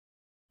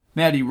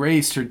 Mattie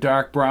raised her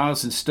dark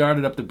brows and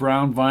started up the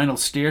brown vinyl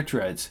stair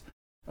treads.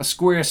 A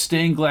square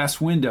stained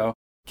glass window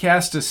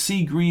cast a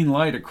sea-green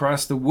light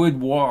across the wood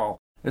wall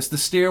as the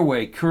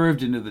stairway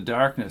curved into the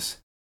darkness.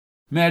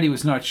 Mattie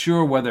was not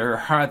sure whether her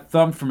heart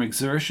thumped from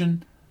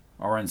exertion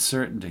or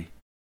uncertainty.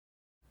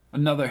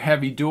 Another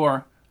heavy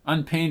door,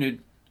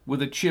 unpainted,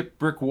 with a chipped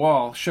brick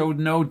wall, showed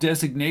no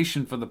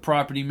designation for the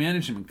property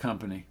management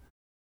company.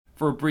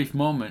 For a brief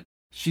moment,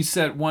 she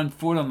set one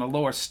foot on the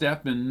lower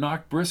step and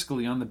knocked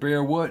briskly on the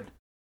bare wood.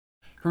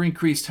 Her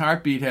increased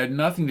heartbeat had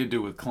nothing to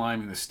do with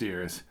climbing the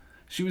stairs.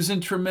 She was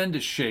in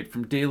tremendous shape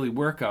from daily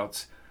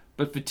workouts,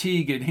 but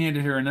fatigue had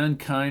handed her an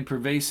unkind,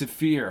 pervasive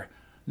fear,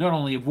 not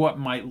only of what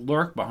might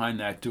lurk behind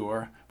that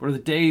door, but of the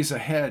days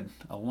ahead,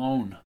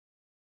 alone.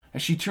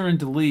 As she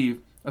turned to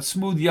leave, a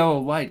smooth yellow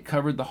light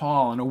covered the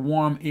hall, and a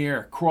warm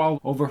air crawled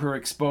over her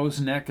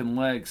exposed neck and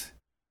legs.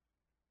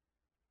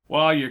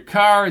 "Well, your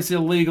car is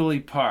illegally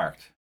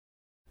parked."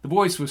 The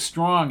voice was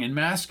strong and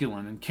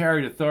masculine and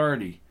carried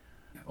authority.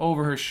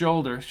 Over her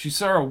shoulder, she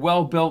saw a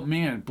well-built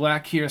man,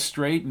 black hair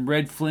straight and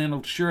red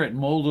flannel shirt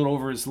molded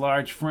over his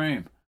large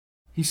frame.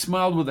 He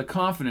smiled with a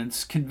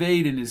confidence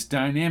conveyed in his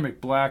dynamic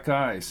black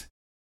eyes.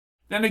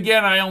 Then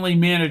again, I only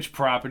manage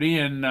property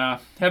and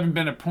haven't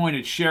been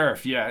appointed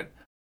sheriff yet.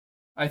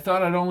 I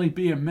thought I'd only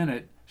be a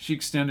minute. She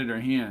extended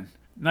her hand.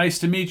 Nice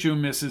to meet you,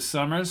 Mrs.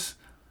 Summers.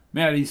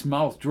 Mattie's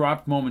mouth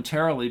dropped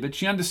momentarily, but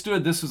she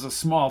understood this was a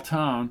small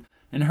town,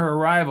 and her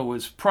arrival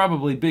was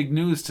probably big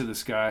news to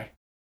this guy.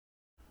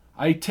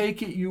 I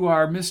take it you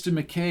are Mr.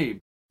 McCabe,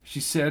 she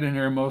said in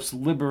her most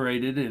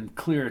liberated and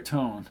clear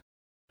tone.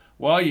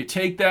 Well, you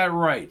take that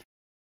right.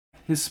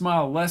 His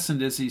smile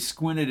lessened as he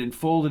squinted and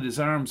folded his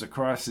arms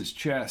across his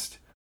chest.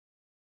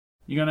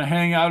 You gonna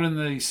hang out in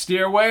the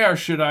stairway, or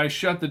should I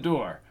shut the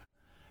door?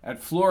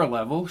 At floor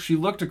level, she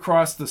looked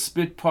across the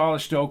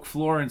spit-polished oak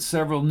floor and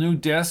several new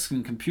desks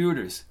and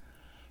computers.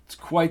 It's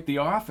quite the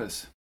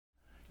office.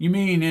 You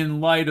mean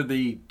in light of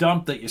the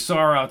dump that you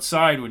saw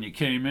outside when you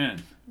came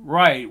in?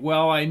 Right,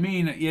 well, I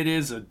mean it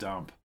is a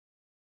dump.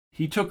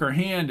 He took her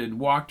hand and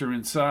walked her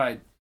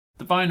inside.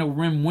 The vinyl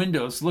rim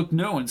windows looked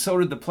new, and so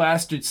did the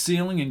plastered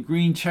ceiling and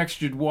green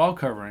textured wall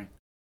covering.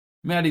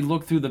 Mattie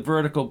looked through the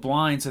vertical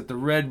blinds at the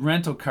red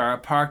rental car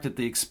parked at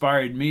the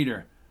expired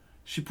meter.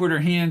 She put her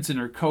hands in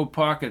her coat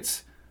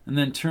pockets and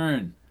then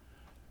turned.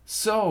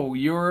 So,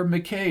 you're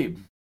McCabe.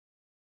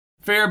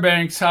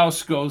 Fairbanks'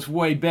 house goes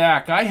way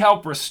back. I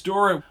helped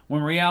restore it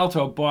when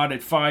Rialto bought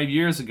it 5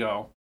 years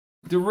ago.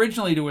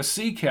 Originally to a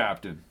sea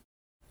captain.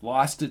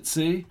 Lost at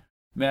sea?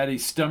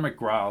 Mattie's stomach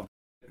growled.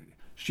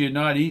 She had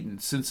not eaten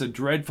since a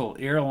dreadful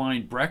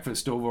airline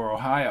breakfast over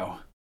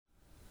Ohio.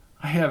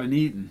 I haven't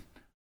eaten.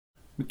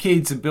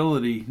 McCabe's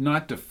ability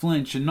not to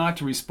flinch and not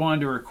to respond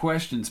to her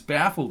questions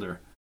baffled her.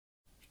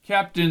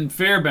 Captain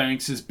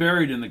Fairbanks is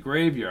buried in the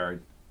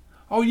graveyard.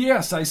 Oh,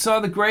 yes, I saw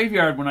the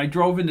graveyard when I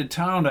drove into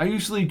town. I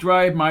usually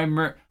drive my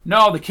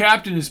No, the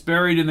captain is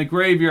buried in the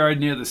graveyard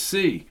near the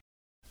sea.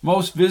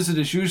 Most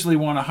visitors usually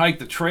want to hike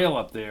the trail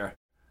up there.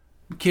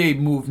 McCabe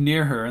moved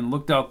near her and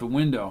looked out the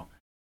window.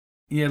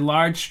 He had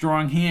large,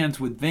 strong hands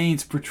with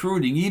veins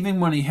protruding, even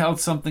when he held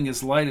something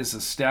as light as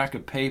a stack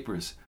of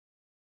papers.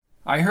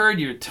 I heard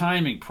your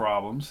timing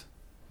problems.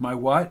 My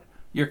what?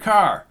 Your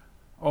car.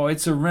 Oh,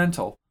 it's a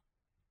rental.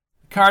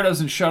 The car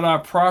doesn't shut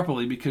off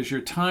properly because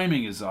your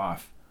timing is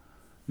off.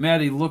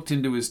 Mattie looked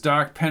into his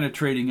dark,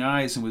 penetrating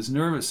eyes and was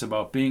nervous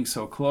about being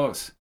so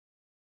close.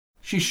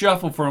 She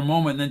shuffled for a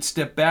moment and then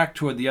stepped back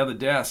toward the other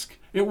desk.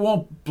 It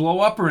won't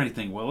blow up or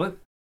anything, will it?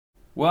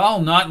 Well,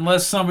 not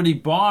unless somebody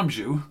bombs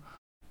you.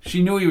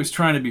 She knew he was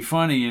trying to be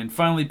funny and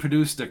finally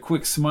produced a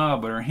quick smile,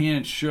 but her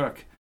hands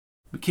shook.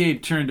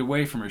 McCabe turned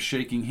away from her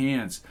shaking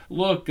hands.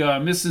 Look,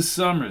 Mrs.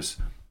 Summers,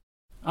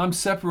 I'm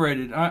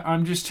separated.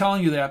 I'm just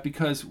telling you that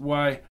because,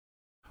 why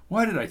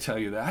did I tell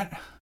you that?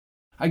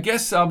 I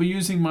guess I'll be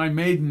using my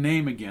maiden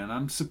name again.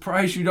 I'm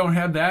surprised you don't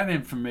have that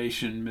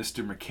information,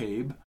 Mr.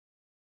 McCabe.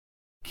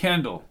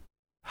 Kendall.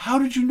 How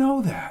did you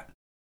know that?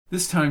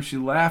 This time she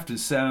laughed and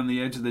sat on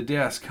the edge of the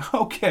desk.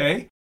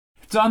 Okay,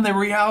 it's on the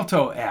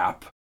Rialto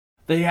app.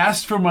 They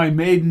asked for my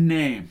maiden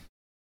name.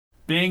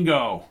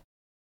 Bingo.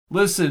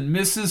 Listen,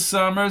 Mrs.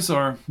 Summers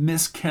or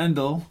Miss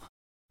Kendall.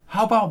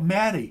 How about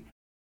Mattie?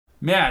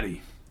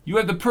 Mattie, you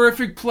have the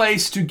perfect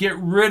place to get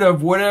rid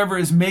of whatever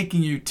is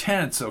making you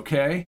tense,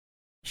 okay?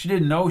 She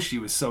didn't know she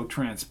was so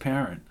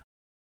transparent.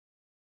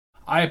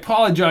 I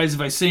apologize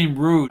if I seem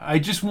rude. I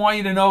just want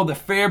you to know the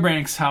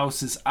Fairbanks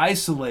house is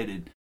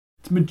isolated.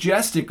 It's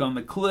majestic on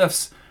the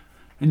cliffs,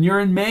 and you're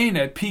in Maine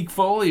at peak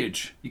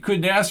foliage. You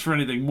couldn't ask for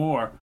anything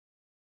more.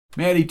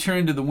 Mattie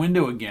turned to the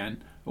window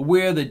again,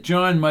 aware that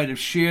John might have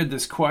shared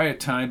this quiet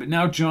time, but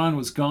now John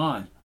was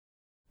gone.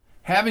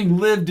 Having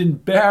lived in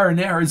Barron,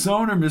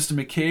 Arizona, Mr.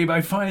 McCabe,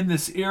 I find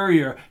this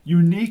area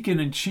unique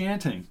and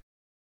enchanting.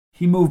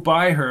 He moved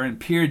by her and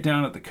peered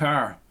down at the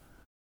car.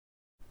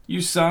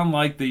 You sound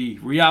like the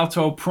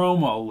Rialto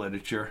promo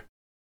literature.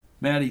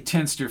 Mattie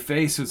tensed her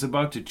face and was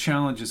about to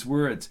challenge his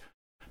words.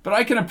 But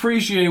I can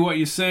appreciate what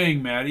you're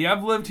saying, Mattie.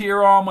 I've lived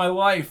here all my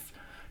life,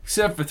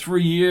 except for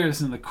 3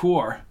 years in the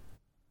Corps.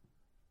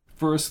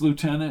 First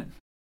lieutenant?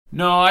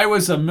 No, I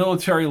was a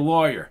military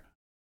lawyer.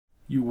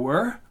 You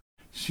were?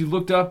 She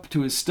looked up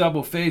to his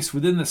stubble face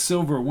within the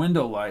silver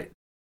window light.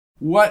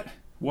 What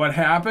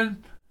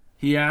happened?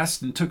 He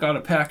asked and took out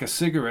a pack of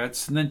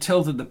cigarettes and then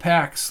tilted the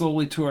pack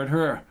slowly toward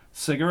her.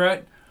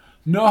 Cigarette?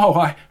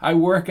 No, I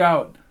work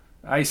out.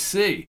 I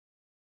see.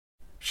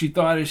 She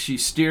thought as she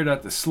stared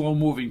at the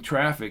slow-moving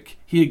traffic.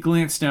 He had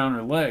glanced down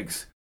her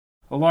legs.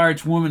 A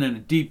large woman in a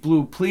deep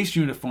blue police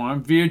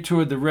uniform veered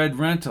toward the red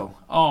rental.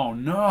 Oh,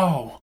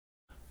 no!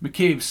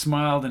 McCabe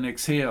smiled and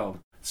exhaled.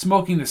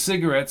 Smoking the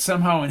cigarette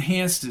somehow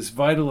enhanced his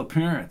vital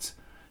appearance.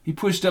 He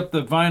pushed up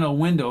the vinyl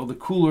window, the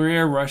cooler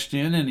air rushed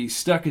in, and he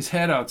stuck his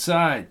head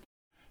outside.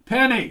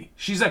 Penny,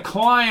 she's a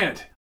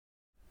client!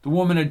 The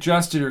woman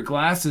adjusted her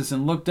glasses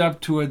and looked up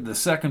toward the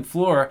second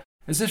floor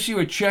as if she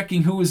were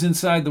checking who was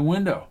inside the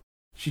window.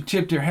 She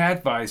tipped her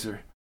hat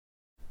visor.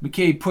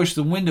 McCabe pushed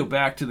the window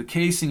back to the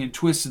casing and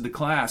twisted the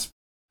clasp.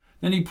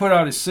 Then he put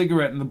out his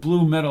cigarette in the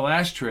blue metal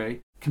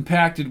ashtray,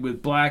 compacted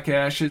with black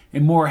ashes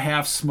and more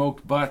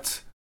half-smoked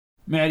butts.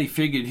 Mattie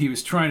figured he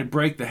was trying to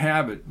break the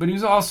habit, but he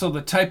was also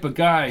the type of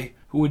guy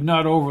who would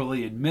not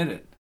overly admit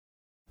it.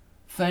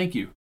 Thank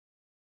you.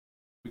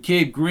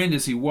 McCabe grinned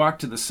as he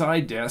walked to the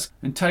side desk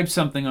and typed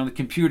something on the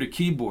computer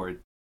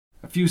keyboard.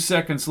 A few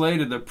seconds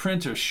later, the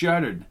printer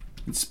shuddered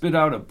and spit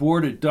out a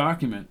boarded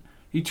document.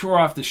 He tore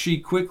off the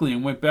sheet quickly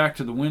and went back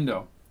to the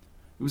window.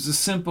 It was a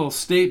simple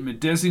statement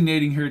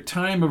designating her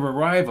time of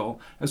arrival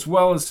as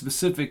well as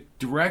specific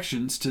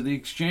directions to the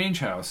exchange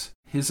house.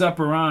 His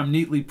upper arm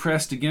neatly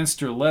pressed against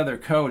her leather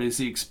coat as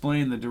he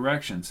explained the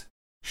directions.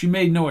 She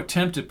made no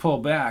attempt to pull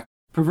back,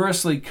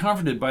 perversely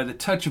comforted by the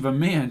touch of a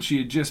man she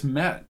had just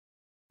met.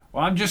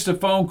 Well, I'm just a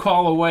phone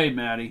call away,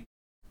 Mattie.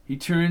 He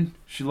turned,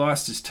 she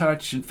lost his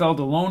touch, and felt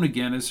alone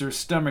again as her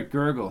stomach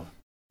gurgled.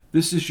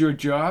 This is your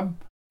job?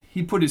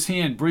 He put his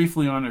hand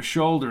briefly on her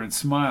shoulder and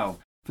smiled.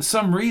 For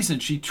some reason,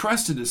 she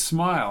trusted his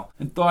smile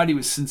and thought he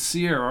was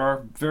sincere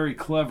or very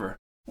clever.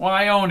 Well,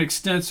 I own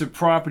extensive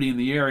property in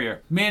the area.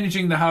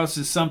 Managing the house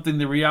is something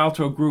the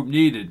Rialto group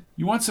needed.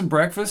 You want some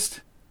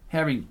breakfast?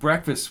 Having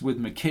breakfast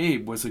with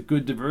McCabe was a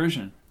good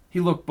diversion. He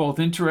looked both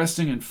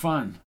interesting and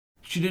fun.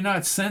 She did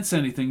not sense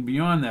anything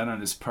beyond that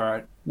on his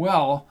part.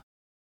 Well,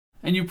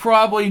 and you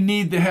probably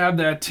need to have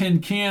that tin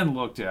can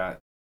looked at.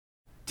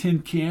 Tin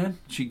can?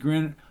 She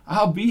grinned.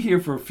 I'll be here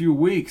for a few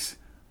weeks.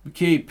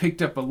 McCabe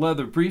picked up a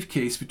leather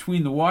briefcase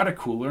between the water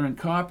cooler and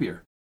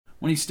copier.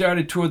 When he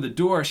started toward the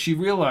door, she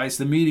realized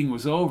the meeting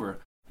was over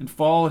and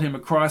followed him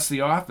across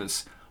the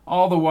office,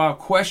 all the while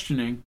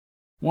questioning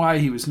why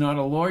he was not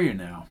a lawyer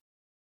now.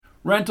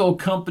 Rental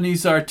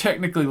companies are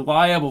technically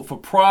liable for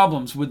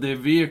problems with their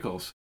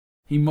vehicles.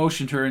 He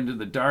motioned her into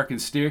the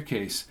darkened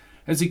staircase.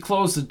 As he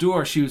closed the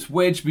door, she was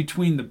wedged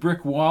between the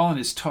brick wall and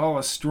his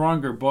taller,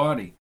 stronger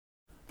body.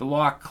 The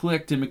lock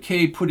clicked, and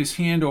McCabe put his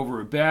hand over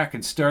her back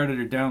and started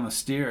her down the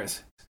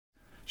stairs.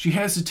 She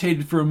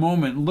hesitated for a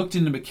moment and looked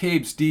into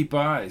McCabe's deep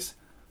eyes.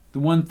 The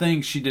one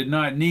thing she did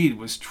not need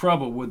was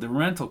trouble with the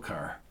rental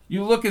car.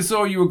 You look as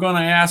though you were going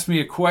to ask me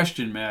a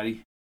question,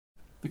 Mattie.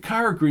 The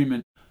car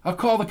agreement. I'll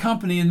call the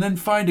company and then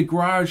find a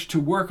garage to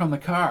work on the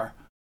car.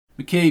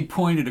 McCabe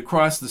pointed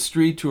across the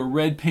street to a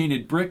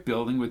red-painted brick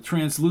building with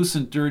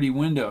translucent, dirty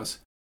windows.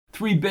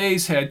 3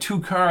 bays had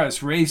 2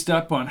 cars raised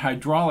up on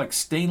hydraulic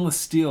stainless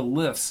steel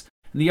lifts,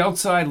 and the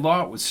outside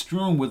lot was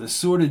strewn with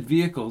assorted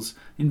vehicles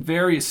in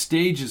various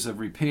stages of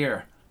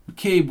repair.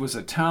 McCabe was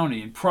a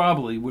townie and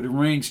probably would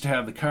arrange to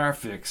have the car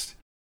fixed.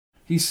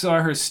 He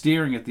saw her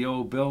staring at the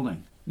old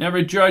building.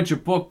 Never judge a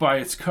book by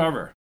its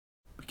cover.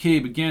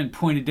 McCabe again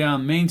pointed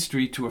down Main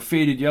Street to a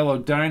faded yellow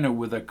diner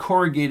with a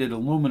corrugated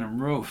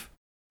aluminum roof.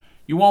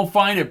 You won't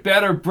find a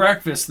better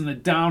breakfast than the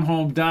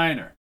down-home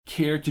diner.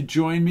 Care to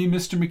join me,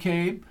 Mr.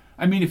 McCabe?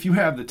 I mean, if you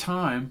have the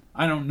time.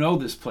 I don't know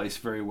this place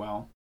very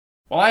well.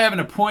 Well, I have an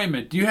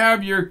appointment. Do you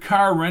have your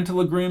car rental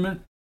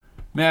agreement?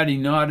 Mattie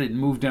nodded and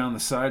moved down the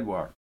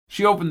sidewalk.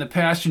 She opened the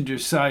passenger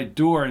side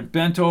door and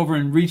bent over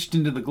and reached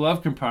into the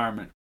glove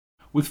compartment.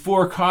 With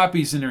 4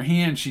 copies in her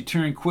hand, she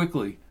turned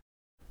quickly.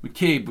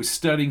 McCabe was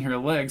studying her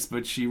legs,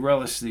 but she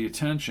relished the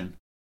attention.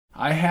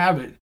 I have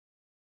it.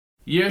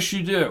 Yes,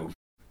 you do.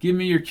 Give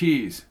me your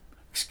keys.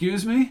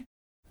 Excuse me?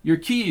 Your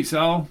keys.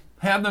 I'll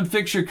have them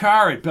fix your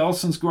car at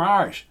Belson's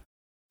garage.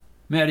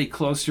 Mattie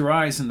closed her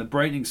eyes in the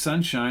brightening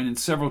sunshine, and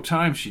several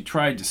times she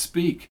tried to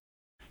speak.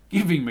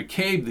 Giving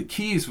McCabe the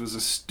keys was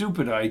a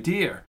stupid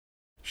idea.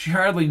 She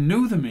hardly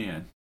knew the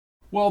man.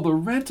 Well, the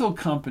rental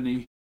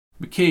company...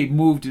 McCabe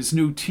moved his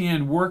new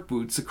tan work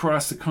boots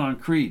across the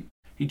concrete.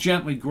 He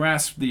gently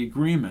grasped the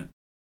agreement.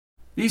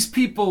 These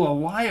people are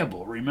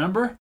liable,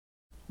 remember?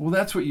 Well,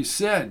 that's what you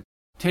said.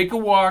 Take a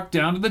walk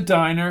down to the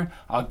diner,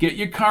 I'll get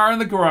your car in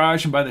the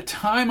garage, and by the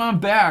time I'm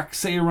back,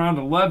 say around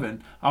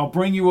 11, I'll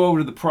bring you over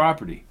to the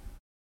property.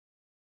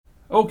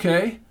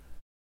 Okay.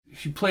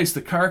 She placed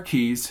the car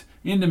keys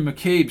into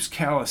McCabe's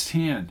calloused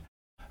hand.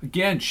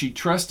 Again, she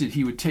trusted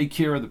he would take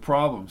care of the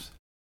problems.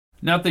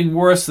 Nothing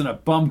worse than a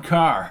bum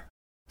car.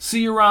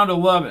 See you around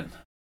 11.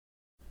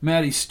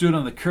 Mattie stood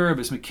on the curb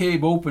as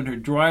McCabe opened her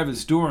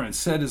driver's door and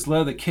set his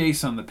leather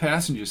case on the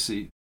passenger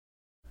seat.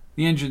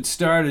 The engine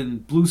started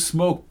and blue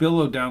smoke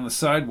billowed down the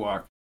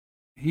sidewalk.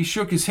 He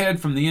shook his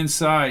head from the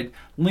inside,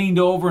 leaned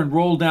over and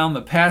rolled down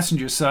the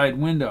passenger side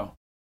window.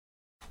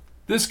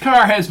 This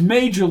car has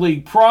major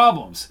league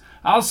problems.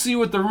 I'll see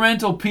what the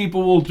rental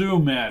people will do,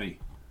 Mattie.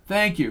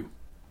 Thank you.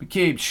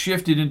 McCabe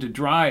shifted into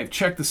drive,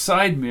 checked the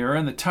side mirror,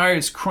 and the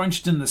tires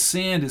crunched in the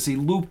sand as he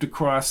looped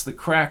across the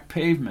cracked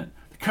pavement.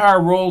 The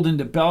car rolled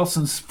into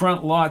Belson's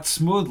front lot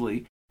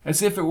smoothly,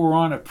 as if it were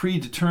on a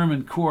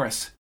predetermined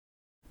course.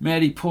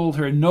 Mattie pulled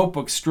her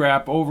notebook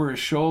strap over her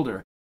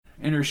shoulder,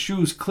 and her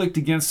shoes clicked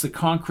against the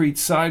concrete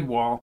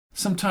sidewall,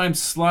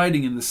 sometimes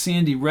sliding in the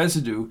sandy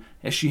residue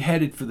as she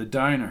headed for the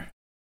diner.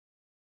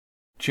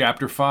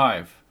 Chapter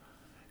 5.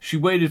 She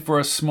waited for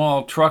a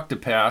small truck to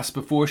pass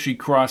before she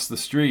crossed the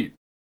street.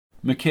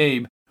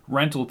 McCabe,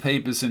 rental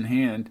papers in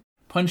hand,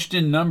 punched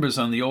in numbers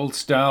on the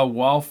old-style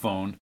wall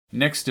phone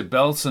next to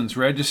Belson's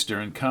register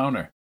and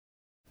counter.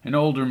 An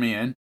older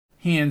man,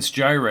 hands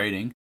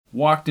gyrating,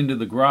 walked into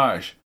the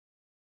garage.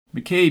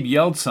 McCabe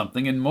yelled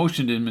something and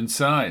motioned him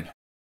inside.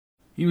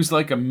 He was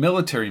like a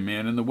military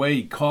man in the way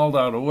he called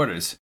out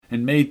orders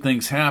and made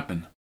things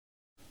happen.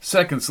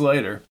 Seconds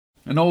later,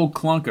 an old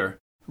clunker,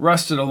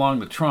 rusted along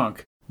the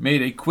trunk,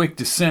 made a quick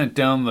descent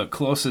down the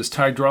closest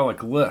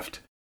hydraulic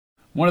lift.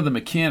 One of the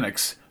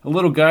mechanics, a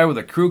little guy with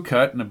a crew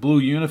cut and a blue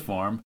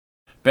uniform,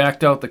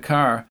 backed out the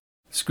car,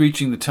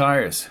 screeching the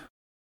tires.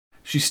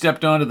 She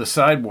stepped onto the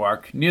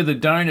sidewalk near the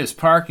diner's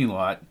parking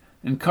lot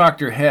and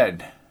cocked her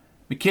head.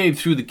 McCabe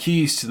threw the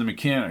keys to the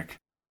mechanic.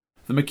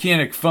 The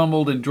mechanic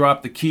fumbled and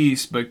dropped the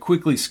keys, but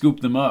quickly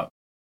scooped them up.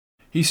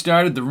 He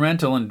started the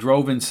rental and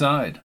drove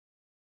inside.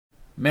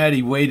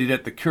 Mattie waited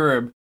at the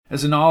curb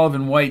as an olive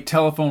and white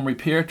telephone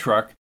repair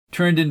truck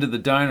turned into the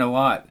diner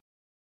lot.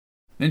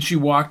 Then she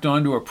walked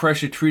onto a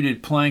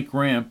pressure-treated plank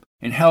ramp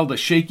and held a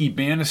shaky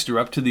banister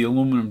up to the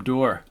aluminum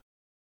door.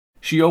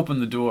 She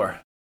opened the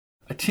door.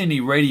 A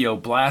tinny radio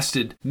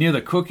blasted near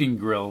the cooking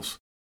grills.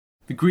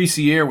 The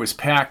greasy air was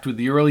packed with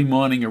the early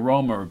morning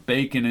aroma of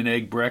bacon and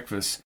egg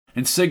breakfast,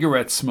 and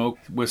cigarette smoke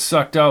was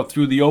sucked out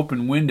through the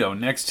open window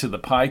next to the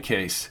pie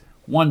case.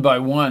 One by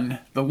one,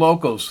 the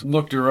locals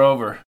looked her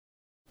over.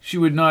 She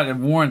would not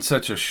have worn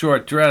such a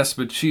short dress,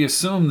 but she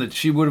assumed that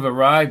she would have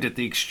arrived at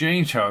the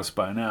exchange house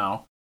by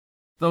now.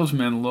 Those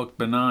men looked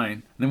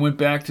benign, then went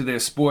back to their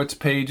sports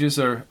pages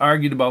or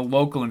argued about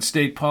local and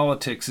state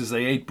politics as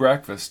they ate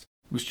breakfast.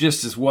 It was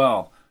just as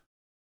well.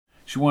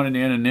 She wanted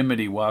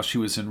anonymity while she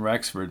was in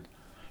Rexford.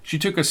 She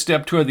took a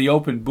step toward the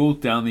open booth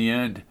down the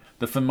end.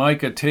 The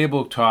Formica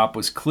tabletop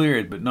was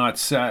cleared but not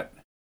set.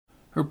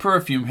 Her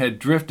perfume had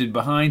drifted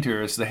behind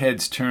her as the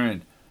heads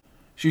turned.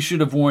 She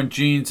should have worn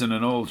jeans and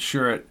an old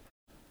shirt.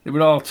 They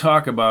would all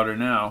talk about her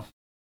now.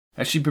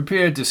 As she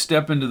prepared to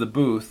step into the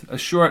booth, a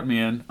short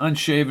man,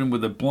 unshaven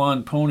with a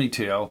blonde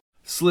ponytail,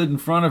 slid in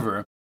front of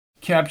her,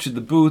 captured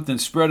the booth,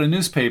 and spread a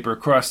newspaper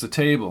across the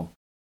table.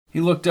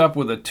 He looked up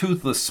with a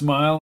toothless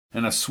smile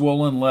and a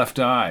swollen left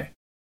eye.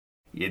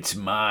 "It's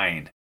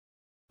mine."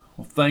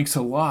 "Well, thanks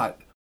a lot."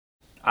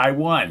 "I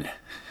won.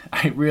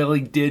 I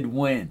really did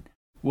win."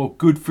 "Well,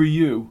 good for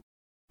you."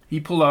 He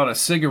pulled out a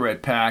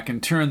cigarette pack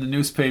and turned the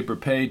newspaper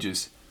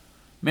pages.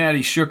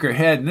 Mattie shook her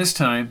head, and this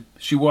time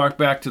she walked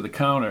back to the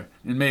counter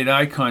and made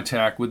eye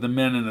contact with the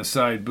men in the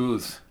side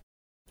booths.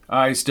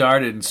 Eyes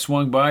darted and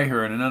swung by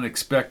her in an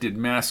unexpected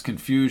mass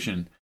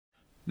confusion.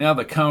 Now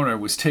the counter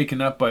was taken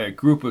up by a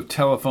group of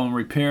telephone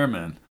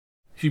repairmen.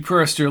 She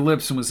pursed her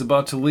lips and was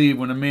about to leave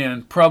when a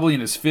man, probably in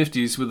his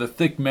 50s, with a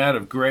thick mat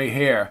of gray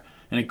hair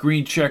and a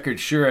green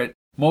checkered shirt,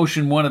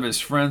 motioned one of his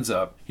friends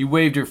up. He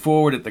waved her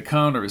forward at the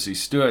counter as he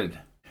stood.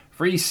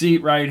 "Free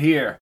seat right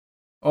here."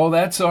 "Oh,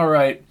 that's all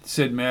right,"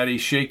 said Mattie,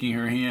 shaking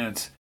her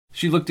hands.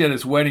 She looked at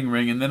his wedding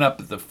ring and then up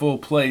at the full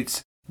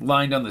plates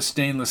lined on the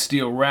stainless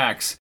steel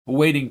racks,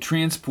 awaiting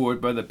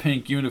transport by the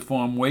pink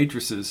uniformed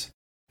waitresses.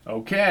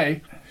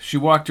 "Okay." She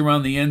walked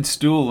around the end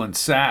stool and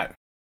sat.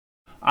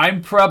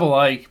 "I'm Preble.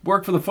 I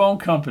work for the phone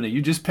company.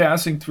 You just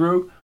passing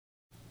through?"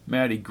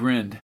 Mattie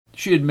grinned.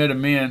 She had met a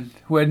man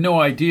who had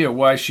no idea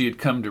why she had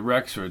come to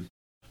Rexford.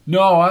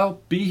 "No,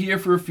 I'll be here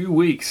for a few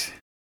weeks."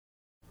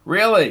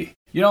 "Really?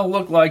 You don't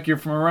look like you're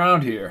from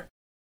around here."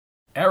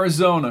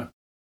 "Arizona."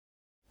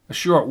 A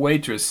short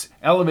waitress,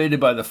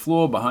 elevated by the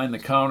floor behind the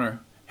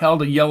counter,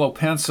 held a yellow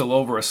pencil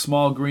over a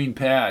small green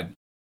pad.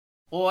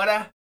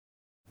 "Order?"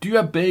 "Do you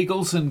have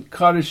bagels and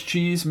cottage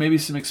cheese, maybe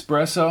some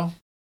espresso?"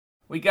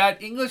 "We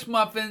got English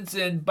muffins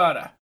and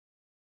butter.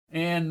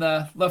 And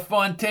the La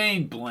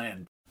Fontaine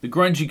blend." The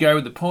grungy guy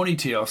with the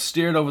ponytail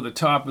stared over the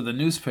top of the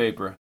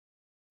newspaper.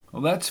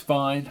 "Well, that's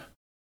fine."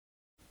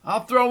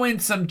 "I'll throw in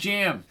some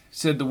jam,"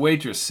 said the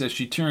waitress as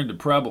she turned to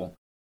Preble.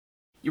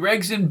 "Your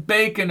eggs and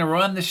bacon are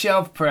on the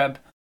shelf, Preb."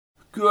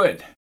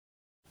 "Good."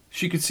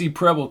 She could see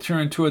Preble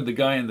turn toward the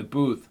guy in the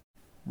booth.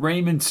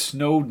 "Raymond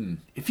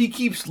Snowden. If he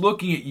keeps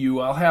looking at you,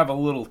 I'll have a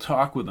little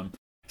talk with him.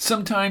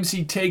 Sometimes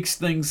he takes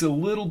things a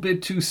little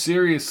bit too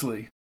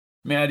seriously."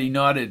 Mattie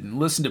nodded and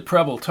listened to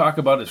Preble talk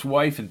about his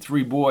wife and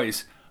 3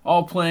 boys,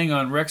 all playing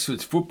on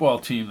Rexford's football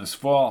team this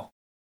fall.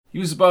 He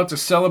was about to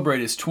celebrate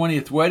his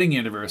 20th wedding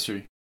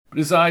anniversary, but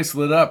his eyes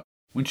lit up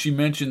when she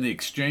mentioned the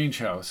exchange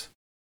house.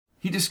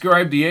 He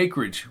described the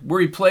acreage,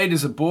 where he played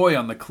as a boy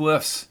on the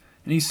cliffs,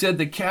 and he said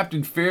that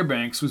Captain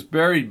Fairbanks was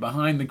buried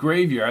behind the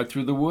graveyard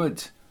through the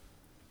woods.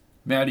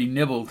 Mattie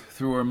nibbled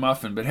through her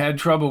muffin, but had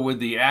trouble with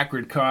the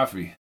acrid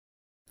coffee.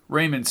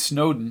 Raymond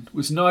Snowden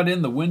was not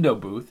in the window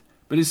booth,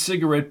 but his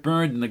cigarette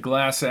burned in the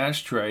glass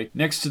ashtray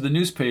next to the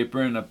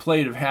newspaper and a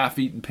plate of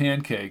half-eaten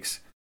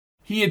pancakes.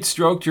 He had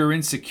stroked her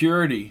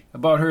insecurity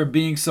about her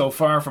being so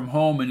far from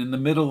home and in the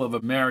middle of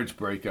a marriage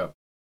breakup.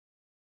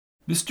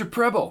 "Mr.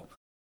 Preble,"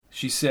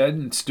 she said,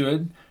 and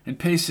stood and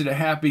pasted a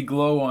happy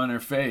glow on her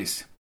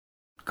face.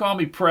 "Call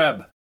me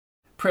Preb."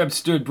 Preb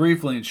stood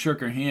briefly and shook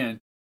her hand.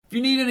 "If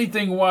you need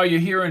anything while you're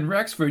here in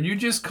Rexford, you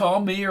just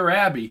call me or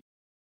Abby.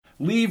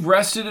 Leave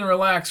rested and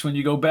relaxed when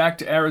you go back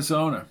to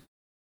Arizona."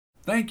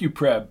 "Thank you,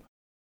 Preb."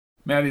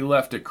 Mattie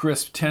left a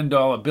crisp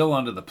 $10 bill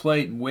onto the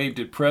plate and waved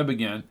at Preb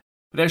again,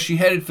 but as she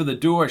headed for the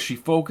door, she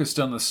focused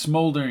on the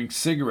smoldering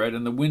cigarette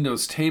in the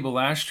window's table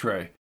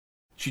ashtray.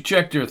 She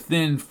checked her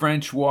thin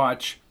French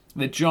watch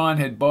that John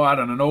had bought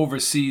on an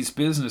overseas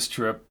business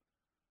trip.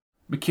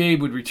 McCabe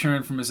would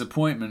return from his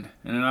appointment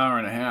in an hour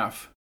and a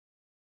half.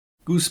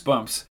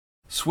 Goosebumps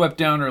swept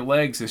down her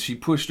legs as she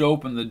pushed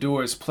open the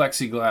door's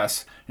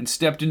plexiglass and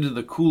stepped into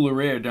the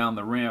cooler air down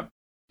the ramp.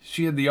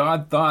 She had the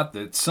odd thought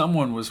that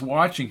someone was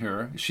watching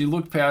her as she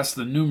looked past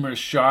the numerous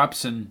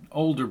shops and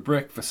older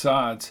brick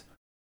facades.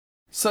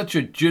 Such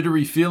a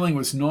jittery feeling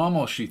was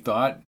normal, she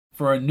thought,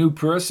 for a new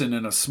person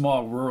in a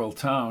small rural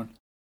town.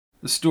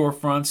 The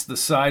storefronts, the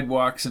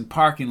sidewalks, and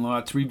parking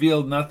lots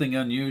revealed nothing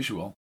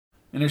unusual.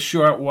 In a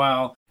short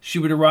while, she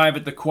would arrive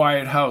at the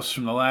quiet house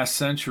from the last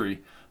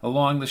century,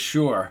 along the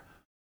shore,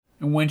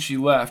 and when she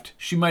left,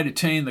 she might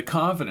attain the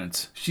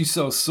confidence she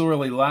so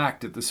sorely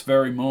lacked at this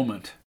very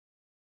moment.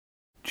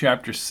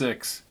 Chapter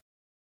 6.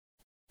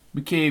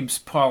 McCabe's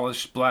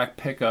polished black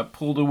pickup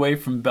pulled away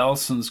from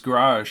Belson's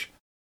garage.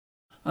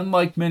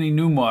 Unlike many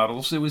new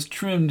models, it was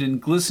trimmed in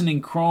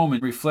glistening chrome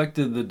and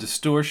reflected the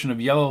distortion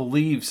of yellow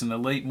leaves in the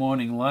late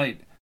morning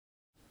light.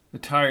 The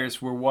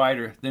tires were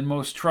wider than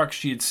most trucks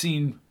she had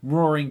seen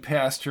roaring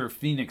past her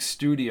Phoenix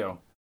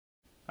studio.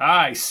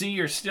 "I see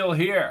you're still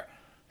here,"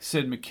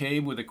 said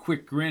McCabe with a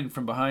quick grin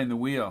from behind the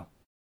wheel.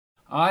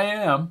 "I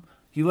am."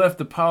 He left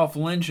the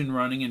powerful engine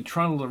running and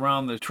trundled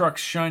around the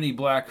truck's shiny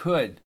black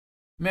hood.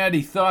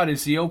 Mattie thought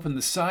as he opened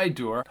the side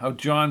door how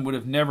John would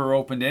have never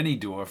opened any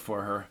door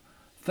for her.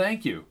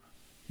 "Thank you."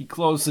 He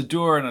closed the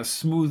door and a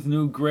smooth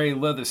new gray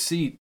leather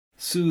seat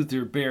soothed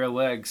her bare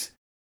legs.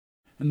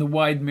 In the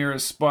wide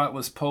mirror's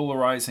spotless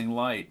polarizing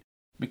light,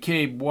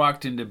 McCabe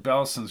walked into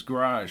Belson's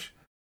garage.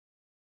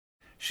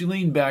 She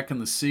leaned back in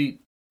the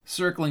seat,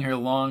 circling her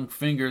long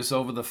fingers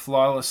over the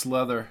flawless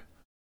leather,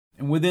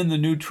 and within the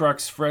new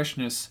truck's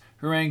freshness,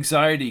 her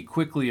anxiety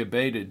quickly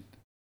abated.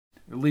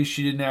 At least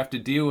she didn't have to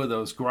deal with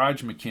those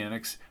garage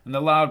mechanics and the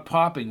loud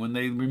popping when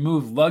they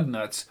removed lug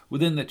nuts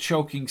within the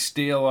choking,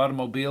 stale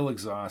automobile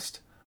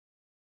exhaust.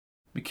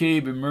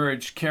 McCabe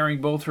emerged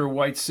carrying both her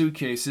white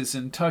suitcases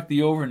and tucked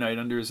the overnight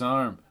under his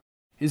arm.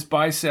 His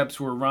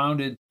biceps were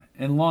rounded,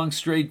 and long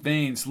straight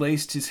veins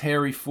laced his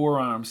hairy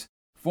forearms,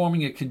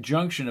 forming a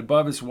conjunction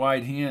above his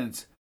wide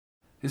hands.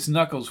 His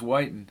knuckles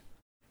whitened.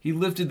 He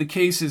lifted the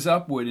cases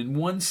upward in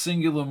one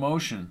singular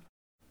motion,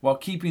 while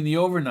keeping the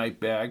overnight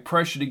bag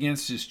pressured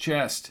against his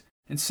chest,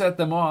 and set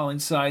them all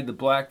inside the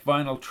black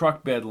vinyl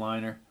truck bed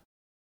liner.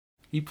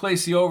 He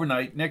placed the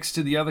overnight next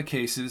to the other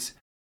cases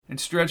and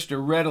stretched a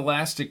red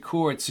elastic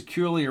cord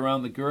securely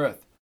around the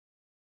girth.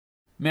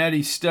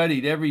 Mattie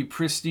studied every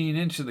pristine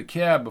inch of the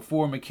cab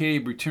before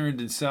McCabe returned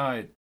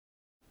inside.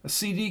 A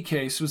CD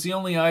case was the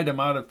only item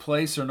out of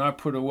place or not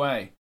put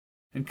away,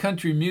 and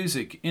country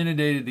music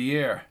inundated the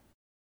air.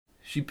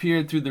 She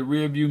peered through the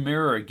rearview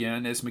mirror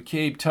again as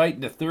McCabe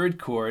tightened a third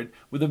cord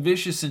with a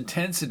vicious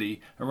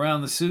intensity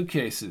around the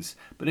suitcases,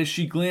 but as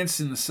she glanced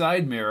in the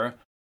side mirror,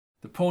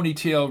 the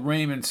ponytailed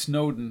Raymond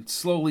Snowden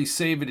slowly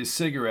savored his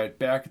cigarette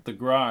back at the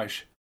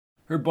garage.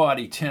 Her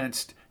body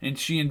tensed, and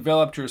she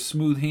enveloped her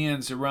smooth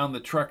hands around the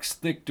truck's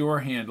thick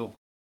door handle.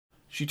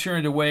 She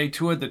turned away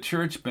toward the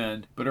church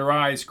bend, but her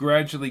eyes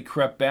gradually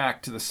crept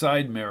back to the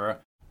side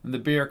mirror, and the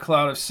bare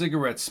cloud of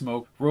cigarette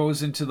smoke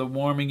rose into the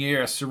warming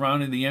air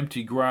surrounding the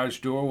empty garage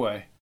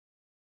doorway.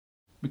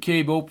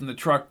 McCabe opened the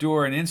truck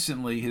door, and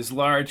instantly his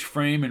large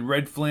frame and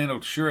red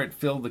flannel shirt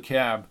filled the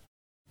cab.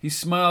 He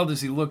smiled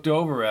as he looked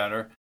over at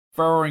her,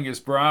 furrowing his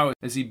brow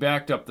as he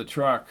backed up the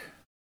truck.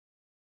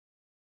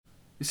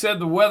 "You said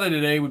the weather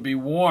today would be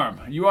warm.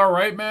 Are you all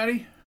right,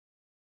 Mattie?"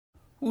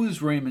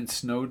 "Who's Raymond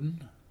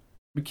Snowden?"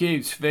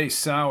 McCabe's face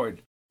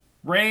soured.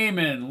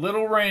 "Raymond,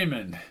 little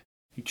Raymond."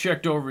 He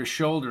checked over his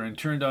shoulder and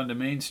turned onto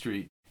Main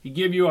Street. "He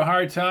give you a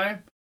hard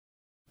time?"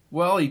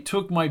 "Well, he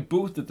took my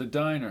booth at the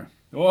diner."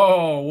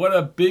 "Oh, what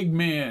a big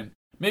man.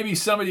 Maybe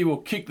somebody will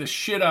kick the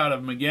shit out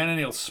of him again and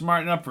he'll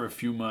smarten up for a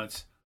few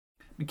months."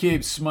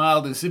 McCabe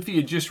smiled as if he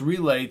had just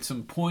relayed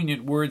some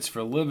poignant words for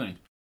a living.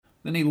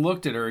 Then he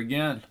looked at her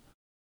again.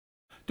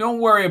 "Don't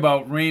worry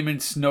about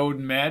Raymond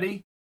Snowden,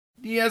 Mattie.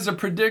 He has a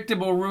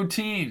predictable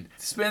routine,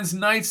 spends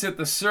nights at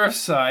the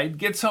Surfside,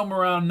 gets home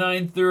around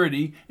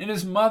 9:30, and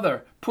his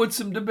mother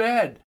puts him to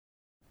bed.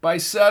 By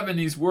 7,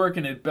 he's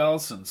working at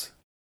Belson's."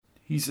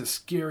 "He's a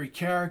scary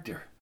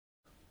character."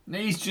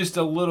 "He's just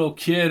a little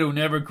kid who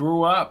never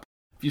grew up.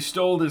 If you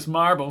stole his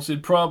marbles,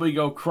 he'd probably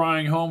go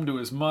crying home to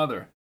his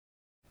mother."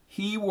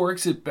 "He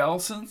works at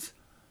Belson's?"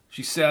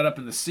 She sat up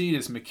in the seat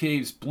as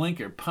McCabe's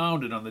blinker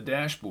pounded on the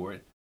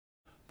dashboard.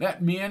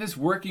 "That man is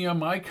working on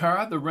my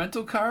car, the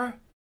rental car?"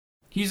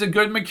 "He's a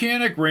good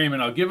mechanic,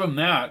 Raymond, I'll give him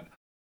that."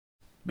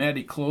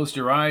 Mattie closed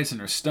her eyes and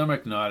her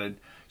stomach knotted.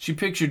 She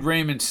pictured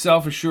Raymond's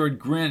self-assured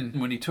grin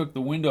when he took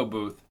the window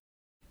booth.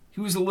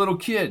 He was a little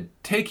kid,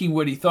 taking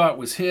what he thought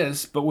was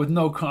his, but with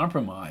no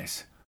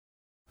compromise.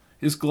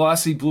 His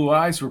glossy blue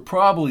eyes were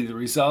probably the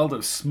result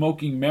of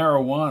smoking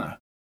marijuana,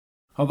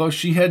 although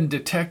she hadn't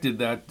detected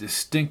that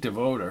distinctive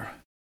odor.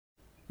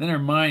 Then her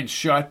mind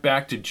shot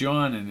back to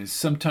John and his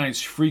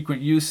sometimes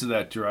frequent use of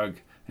that drug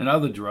and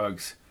other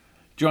drugs.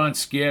 John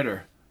scared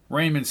her,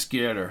 Raymond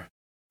scared her,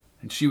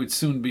 and she would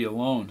soon be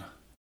alone.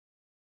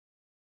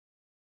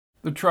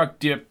 The truck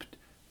dipped,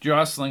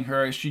 jostling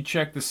her as she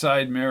checked the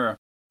side mirror.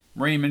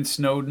 Raymond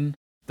Snowden,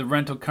 the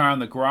rental car in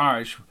the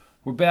garage,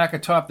 were back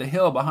atop the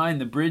hill behind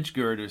the bridge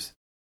girders.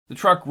 The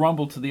truck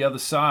rumbled to the other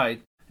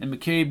side, and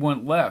McCabe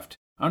went left,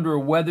 under a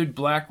weathered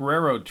black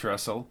railroad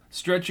trestle,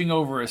 stretching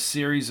over a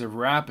series of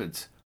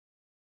rapids.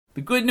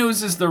 The good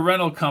news is the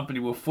rental company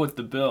will foot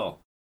the bill.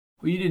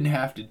 Well, you didn't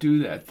have to do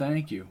that,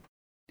 thank you.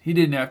 He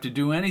didn't have to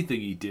do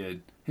anything he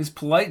did. His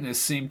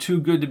politeness seemed too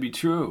good to be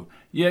true,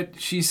 yet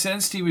she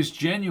sensed he was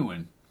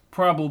genuine,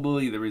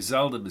 probably the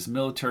result of his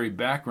military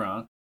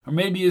background, or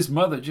maybe his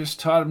mother just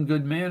taught him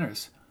good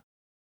manners.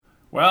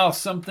 Well,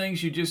 some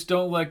things you just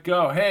don't let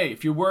go. Hey,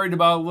 if you're worried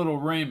about little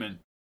Raymond,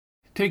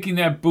 taking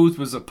that booth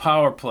was a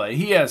power play.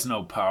 He has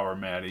no power,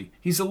 Mattie.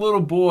 He's a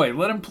little boy.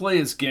 Let him play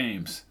his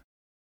games.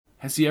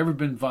 Has he ever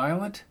been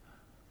violent?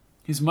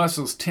 His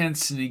muscles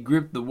tensed and he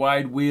gripped the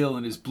wide wheel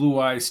and his blue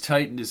eyes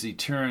tightened as he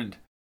turned.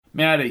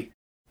 Mattie,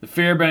 the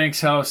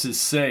Fairbanks house is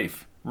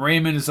safe.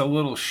 Raymond is a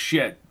little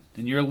shit,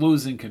 and you're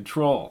losing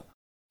control.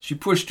 She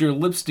pushed her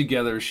lips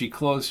together as she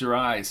closed her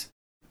eyes.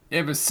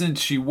 Ever since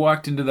she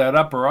walked into that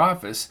upper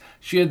office,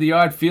 she had the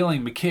odd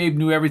feeling McCabe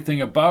knew everything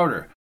about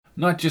her,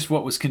 not just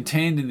what was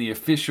contained in the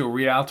official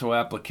Rialto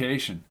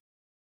application.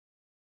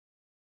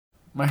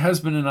 My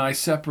husband and I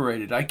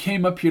separated. I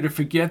came up here to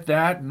forget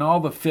that and all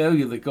the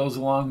failure that goes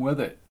along with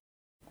it.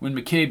 When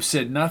McCabe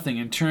said nothing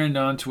and turned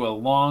onto a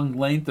long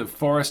length of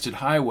forested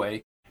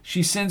highway,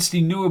 she sensed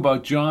he knew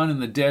about John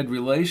and the dead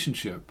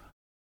relationship.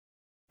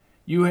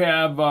 You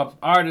have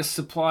artist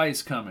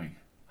supplies coming.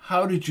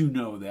 How did you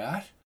know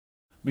that?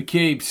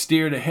 McCabe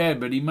stared ahead,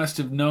 but he must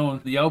have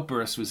known the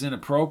outburst was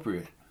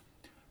inappropriate.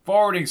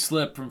 Forwarding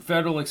slip from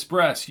Federal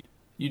Express.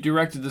 You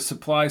directed the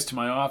supplies to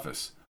my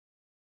office.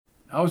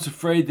 I was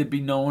afraid there'd be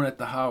no one at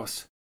the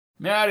house.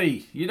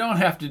 Mattie, you don't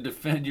have to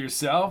defend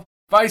yourself.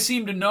 If I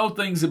seem to know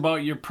things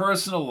about your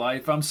personal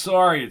life, I'm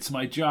sorry, it's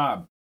my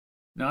job.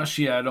 Now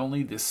she had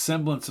only the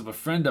semblance of a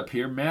friend up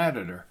here mad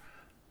at her.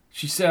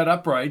 She sat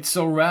upright,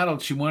 so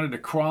rattled she wanted to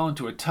crawl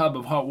into a tub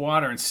of hot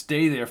water and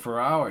stay there for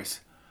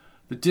hours.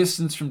 The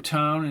distance from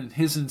town and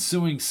his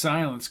ensuing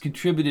silence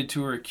contributed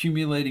to her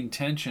accumulating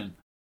tension.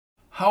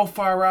 How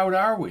far out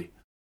are we?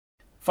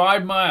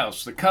 5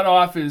 miles. The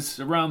cutoff is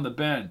around the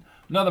bend.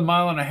 Another 1.5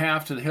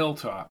 miles to the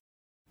hilltop.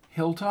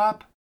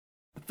 Hilltop?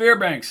 The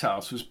Fairbanks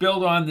house was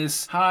built on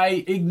this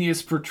high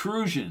igneous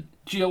protrusion.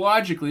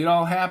 Geologically, it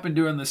all happened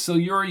during the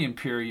Silurian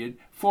period,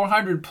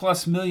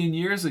 400+ million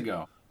years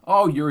ago.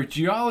 Oh, you're a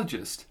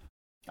geologist.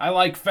 I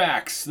like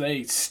facts.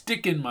 They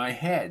stick in my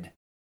head.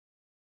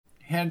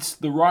 Hence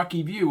the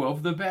rocky view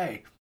over the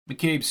bay.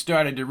 McCabe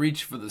started to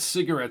reach for the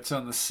cigarettes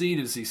on the seat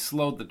as he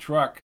slowed the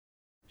truck.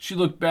 She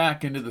looked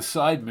back into the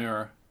side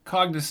mirror,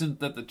 cognizant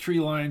that the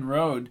tree-lined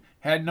road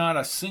had not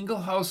a single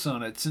house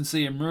on it since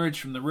they emerged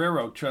from the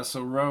railroad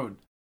trestle road.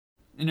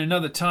 In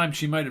another time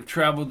she might have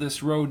traveled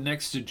this road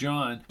next to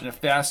John in a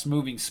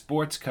fast-moving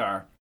sports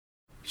car.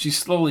 She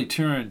slowly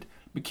turned.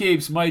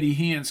 McCabe's mighty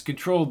hands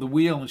controlled the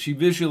wheel, and she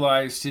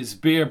visualized his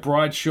bare,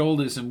 broad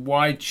shoulders and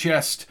wide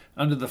chest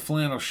under the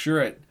flannel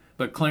shirt,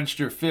 but clenched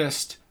her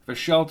fist for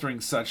sheltering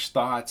such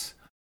thoughts.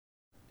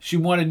 She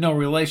wanted no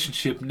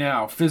relationship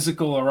now,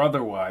 physical or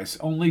otherwise,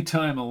 only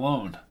time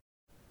alone.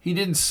 He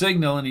didn't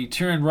signal, and he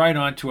turned right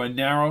onto a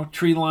narrow,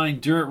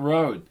 tree-lined dirt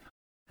road.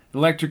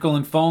 Electrical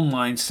and phone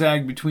lines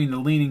sagged between the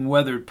leaning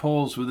weathered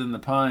poles within the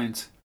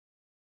pines.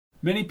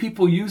 Many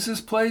people use this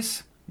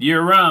place?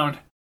 Year-round.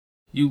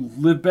 You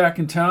live back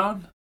in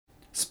town?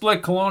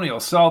 Split Colonial,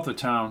 south of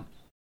town.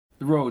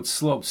 The road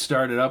slope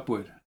started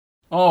upward.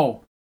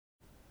 Oh,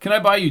 can I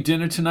buy you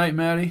dinner tonight,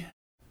 Mattie?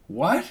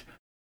 What?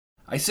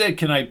 I said,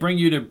 can I bring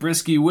you to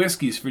Brisky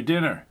Whiskey's for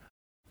dinner?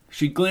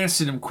 She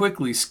glanced at him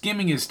quickly,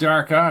 skimming his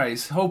dark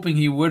eyes, hoping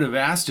he would have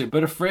asked her,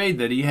 but afraid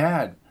that he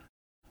had.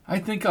 I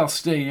think I'll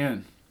stay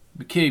in.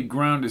 McCabe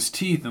ground his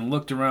teeth and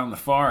looked around the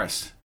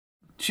forest.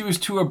 She was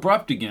too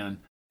abrupt again,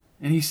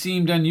 and he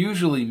seemed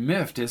unusually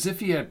miffed, as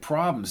if he had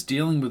problems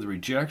dealing with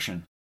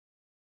rejection.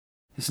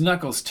 His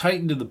knuckles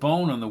tightened to the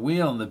bone on the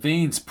wheel, and the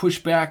veins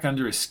pushed back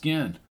under his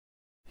skin.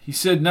 He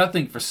said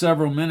nothing for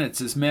several minutes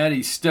as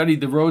Mattie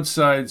studied the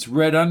roadside's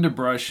red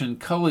underbrush and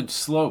colored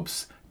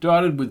slopes,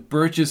 dotted with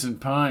birches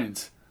and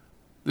pines.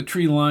 The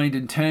tree-lined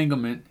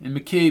entanglement and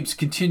McCabe's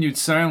continued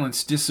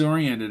silence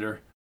disoriented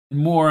her, and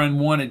more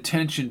unwanted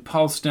tension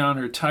pulsed down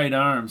her tight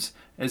arms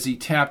as he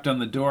tapped on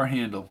the door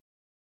handle.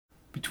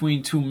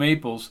 Between two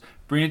maples,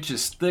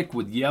 branches thick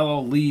with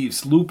yellow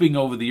leaves looping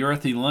over the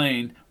earthy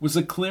lane, was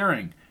a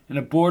clearing and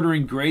a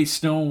bordering gray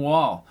stone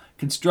wall,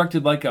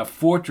 constructed like a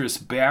fortress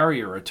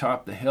barrier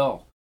atop the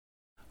hill.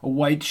 A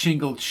white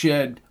shingled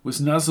shed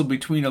was nuzzled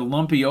between a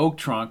lumpy oak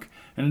trunk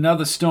and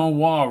another stone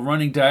wall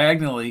running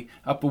diagonally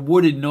up a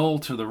wooded knoll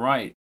to the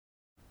right.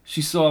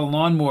 She saw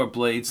lawnmower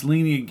blades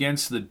leaning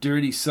against the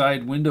dirty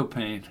side window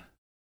pane.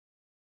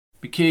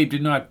 McCabe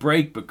did not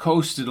brake but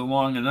coasted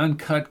along an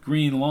uncut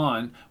green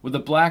lawn with a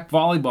black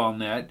volleyball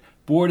net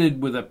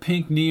bordered with a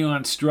pink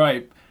neon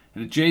stripe,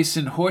 an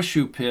adjacent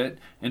horseshoe pit,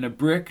 and a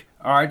brick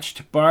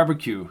arched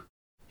barbecue.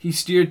 He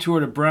steered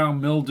toward a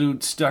brown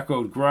mildewed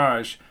stuccoed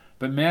garage,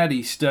 but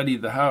Mattie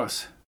studied the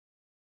house.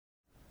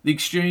 The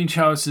exchange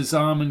house's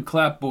almond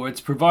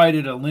clapboards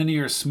provided a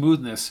linear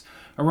smoothness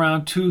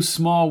around two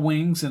small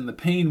wings, and the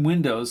pane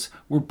windows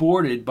were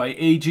boarded by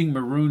aging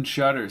maroon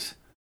shutters.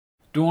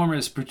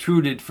 Dormers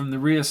protruded from the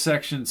rear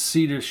section's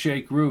cedar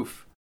shake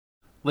roof.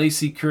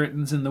 Lacy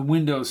curtains and the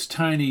window's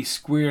tiny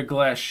square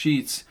glass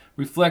sheets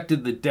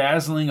reflected the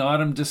dazzling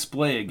autumn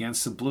display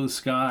against the blue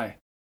sky.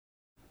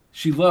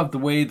 She loved the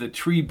way the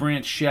tree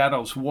branch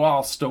shadows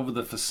waltzed over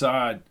the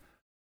facade,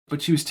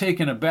 but she was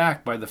taken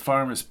aback by the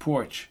farmer's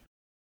porch.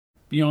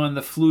 Beyond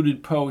the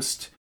fluted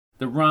post,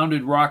 the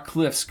rounded rock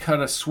cliffs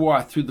cut a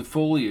swath through the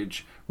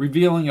foliage,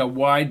 revealing a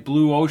wide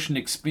blue ocean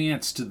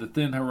expanse to the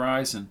thin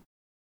horizon.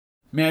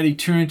 Mattie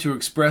turned to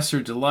express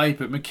her delight,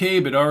 but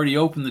McCabe had already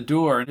opened the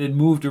door and had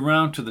moved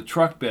around to the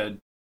truck bed.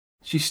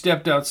 She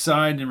stepped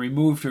outside and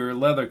removed her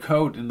leather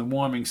coat in the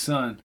warming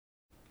sun.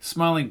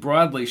 Smiling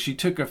broadly, she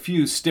took a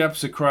few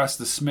steps across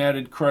the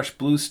smatted, crushed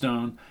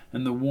bluestone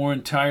and the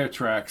worn tire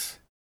tracks.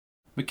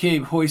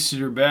 McCabe hoisted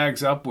her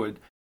bags upward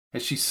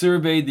as she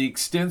surveyed the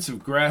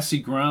extensive grassy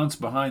grounds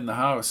behind the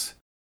house.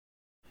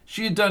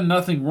 She had done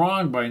nothing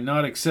wrong by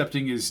not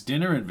accepting his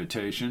dinner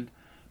invitation.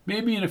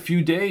 Maybe in a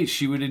few days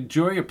she would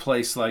enjoy a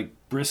place like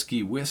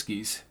Brisky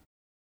Whiskey's.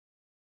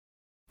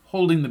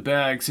 Holding the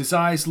bags, his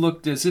eyes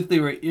looked as if they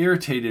were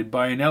irritated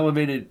by an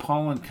elevated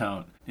pollen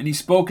count, and he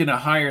spoke in a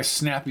higher,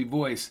 snappy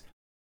voice.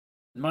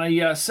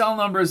 My cell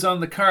number is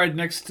on the card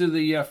next to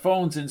the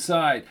phones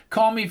inside.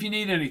 Call me if you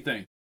need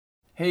anything.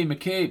 Hey,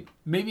 McCabe,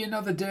 maybe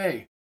another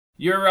day.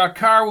 Your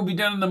car will be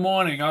done in the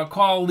morning. I'll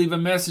call, leave a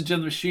message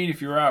on the machine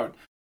if you're out.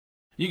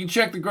 You can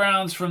check the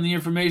grounds from the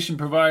information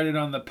provided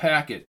on the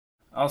packet.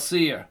 I'll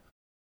see you.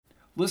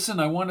 Listen,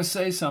 I want to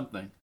say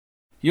something.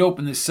 He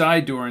opened his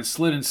side door and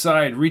slid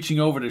inside, reaching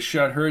over to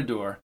shut her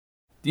door.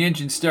 The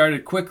engine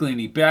started quickly and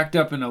he backed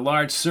up in a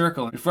large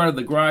circle in front of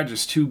the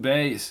garage's two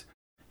bays.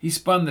 He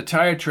spun the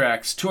tire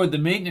tracks toward the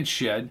maintenance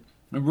shed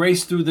and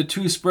raced through the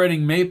two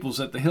spreading maples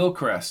at the hill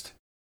crest.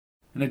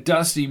 In a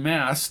dusty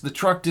mass, the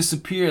truck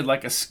disappeared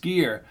like a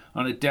skier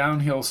on a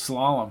downhill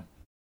slalom.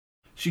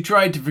 She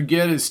tried to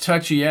forget his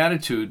touchy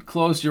attitude,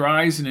 closed her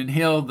eyes, and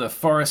inhaled the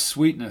forest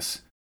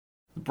sweetness.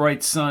 The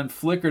bright sun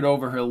flickered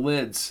over her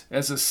lids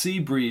as a sea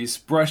breeze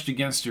brushed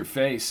against her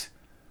face.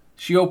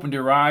 She opened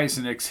her eyes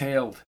and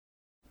exhaled.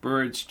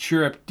 Birds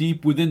chirped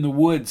deep within the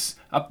woods,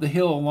 up the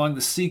hill along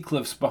the sea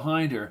cliffs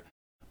behind her,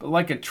 but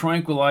like a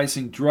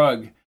tranquilizing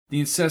drug, the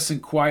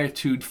incessant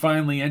quietude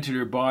finally entered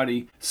her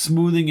body,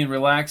 smoothing and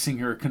relaxing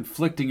her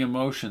conflicting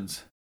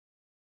emotions.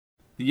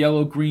 The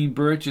yellow-green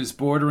birches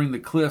bordering the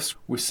cliffs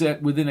were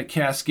set within a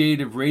cascade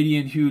of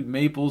radiant-hued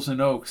maples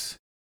and oaks.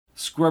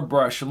 Scrub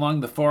brush along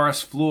the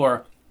forest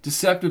floor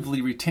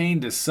deceptively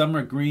retained a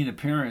summer-green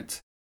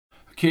appearance.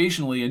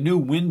 Occasionally, a new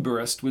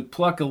windburst would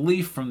pluck a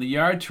leaf from the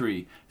yard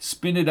tree,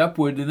 spin it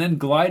upward, and then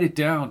glide it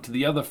down to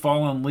the other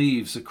fallen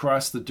leaves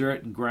across the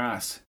dirt and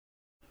grass.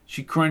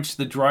 She crunched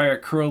the drier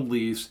curled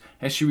leaves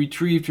as she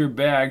retrieved her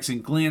bags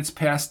and glanced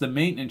past the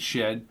maintenance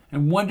shed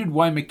and wondered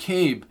why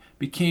McCabe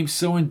became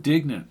so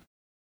indignant.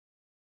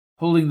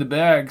 Holding the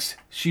bags,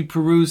 she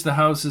perused the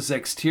house's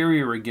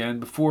exterior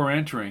again before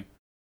entering.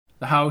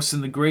 The house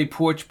and the gray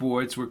porch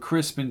boards were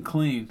crisp and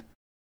clean.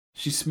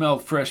 She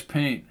smelled fresh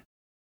paint.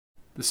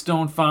 The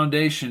stone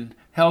foundation,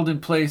 held in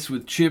place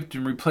with chipped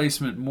and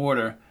replacement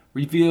mortar,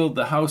 revealed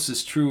the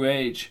house's true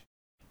age.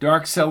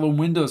 Dark cellar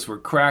windows were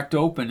cracked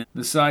open.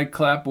 The side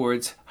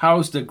clapboards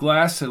housed a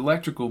glass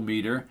electrical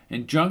meter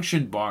and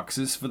junction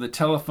boxes for the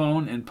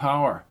telephone and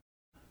power.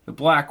 The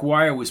black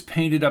wire was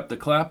painted up the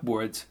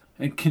clapboards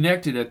and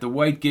connected at the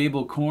white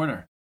gable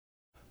corner.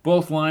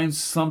 Both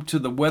lines slumped to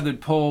the weathered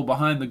pole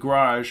behind the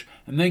garage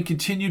and then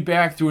continued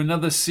back through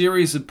another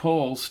series of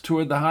poles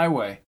toward the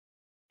highway.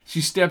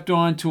 She stepped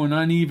onto an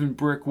uneven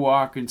brick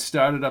walk and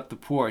started up the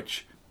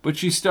porch, but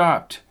she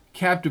stopped,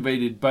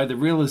 captivated by the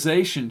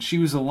realization she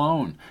was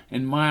alone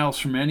and miles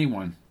from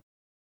anyone.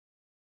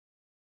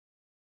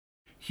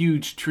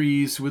 Huge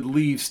trees with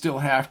leaves still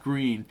half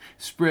green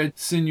spread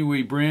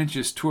sinewy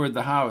branches toward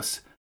the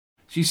house.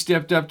 She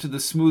stepped up to the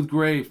smooth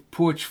gray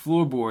porch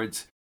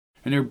floorboards,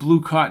 and her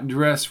blue cotton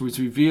dress was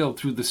revealed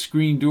through the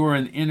screen door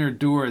and inner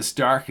door's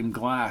darkened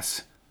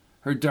glass.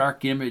 Her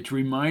dark image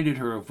reminded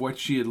her of what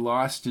she had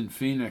lost in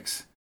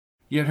Phoenix.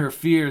 Yet her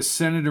fears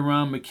centered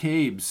around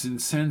McCabe's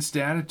incensed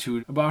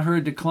attitude about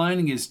her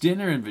declining his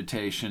dinner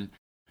invitation,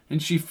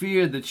 and she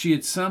feared that she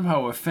had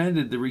somehow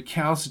offended the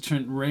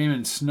recalcitrant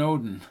Raymond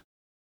Snowden.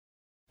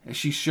 As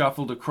she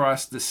shuffled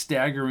across the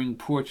staggering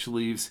porch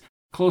leaves,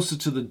 closer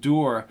to the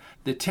door,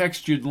 the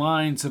textured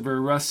lines of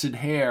her rusted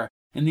hair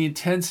and the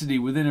intensity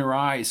within her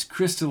eyes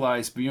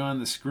crystallized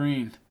beyond the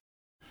screen.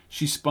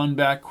 She spun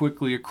back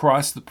quickly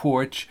across the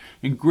porch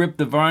and gripped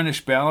the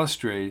varnished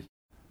balustrade.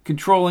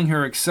 Controlling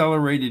her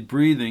accelerated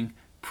breathing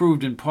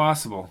proved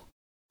impossible.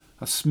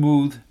 A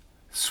smooth,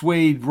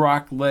 swayed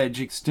rock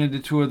ledge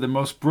extended toward the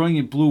most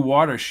brilliant blue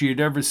water she had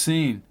ever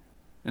seen,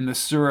 and the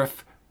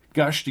surf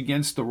gushed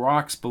against the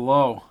rocks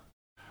below.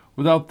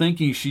 Without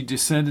thinking, she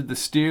descended the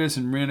stairs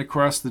and ran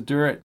across the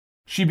dirt.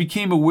 She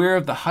became aware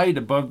of the height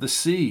above the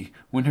sea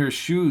when her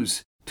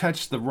shoes,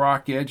 touched the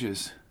rock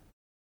edges.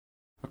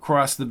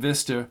 Across the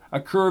vista, a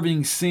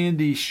curving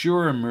sandy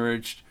shore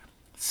emerged,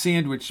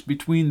 sandwiched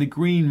between the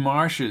green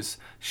marshes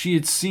she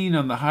had seen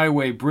on the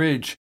highway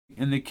bridge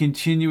and the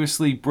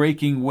continuously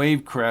breaking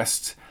wave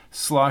crests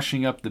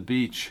sloshing up the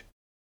beach.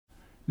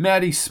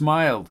 Mattie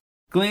smiled,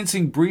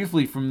 glancing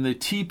briefly from the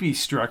teepee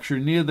structure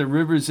near the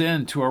river's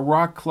end to a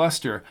rock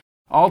cluster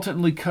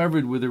alternately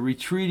covered with a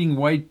retreating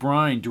white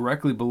brine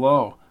directly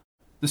below.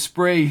 The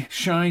spray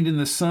shined in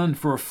the sun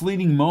for a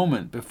fleeting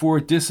moment before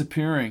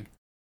disappearing.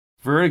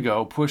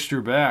 Vertigo pushed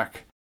her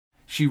back.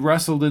 She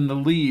rustled in the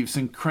leaves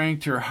and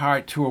cranked her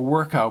heart to a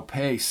workout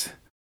pace.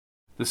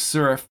 The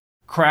surf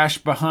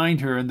crashed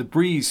behind her and the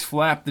breeze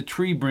flapped the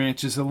tree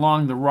branches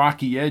along the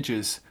rocky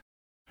edges.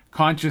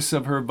 Conscious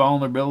of her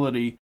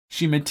vulnerability,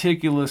 she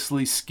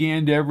meticulously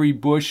scanned every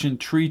bush and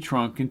tree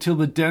trunk until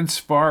the dense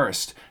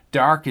forest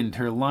darkened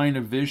her line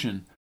of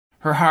vision.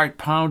 Her heart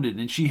pounded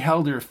and she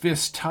held her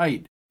fists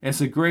tight as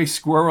a gray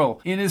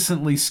squirrel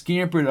innocently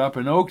scampered up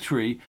an oak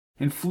tree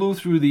and flew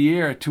through the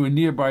air to a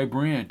nearby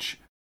branch.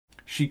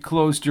 She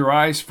closed her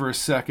eyes for a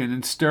second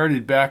and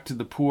started back to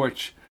the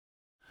porch.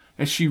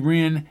 As she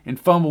ran and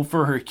fumbled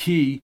for her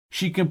key,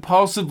 she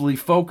compulsively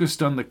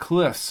focused on the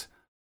cliffs.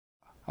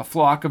 A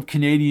flock of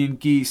Canadian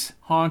geese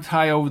honked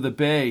high over the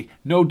bay,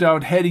 no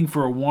doubt heading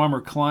for a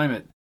warmer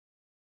climate.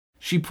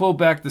 She pulled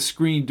back the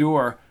screen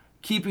door,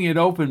 keeping it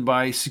open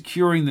by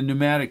securing the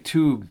pneumatic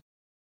tube,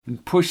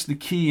 and pushed the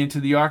key into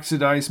the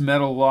oxidized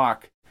metal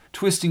lock,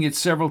 twisting it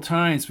several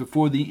times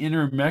before the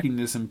inner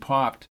mechanism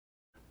popped.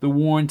 The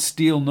worn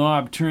steel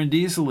knob turned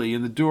easily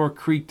and the door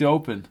creaked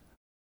open.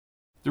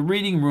 The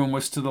reading room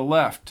was to the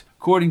left,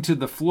 according to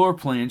the floor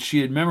plan she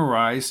had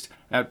memorized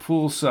at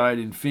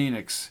poolside in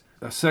Phoenix.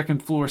 A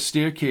second-floor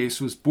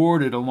staircase was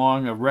boarded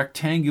along a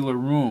rectangular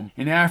room,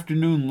 and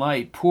afternoon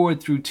light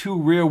poured through two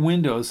rear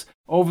windows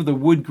over the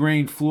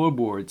wood-grained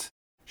floorboards.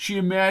 She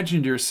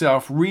imagined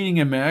herself reading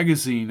a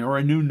magazine or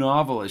a new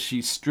novel as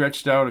she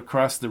stretched out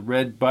across the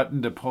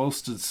red-buttoned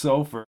upholstered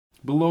sofa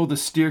below the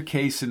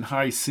staircase and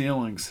high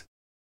ceilings.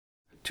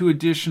 2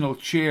 additional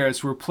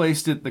chairs were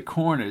placed at the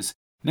corners,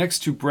 next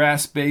to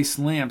brass-based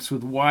lamps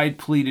with wide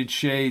pleated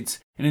shades,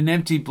 and an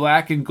empty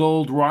black and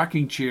gold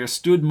rocking chair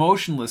stood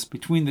motionless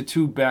between the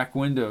 2 back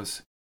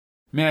windows.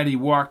 Mattie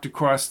walked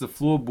across the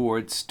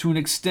floorboards to an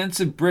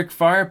extensive brick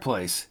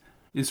fireplace.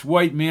 Its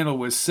white mantel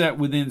was set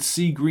within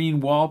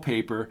sea-green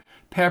wallpaper,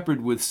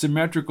 peppered with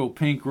symmetrical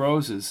pink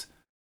roses.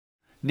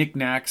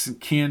 Knickknacks and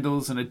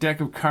candles and a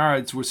deck of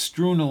cards were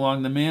strewn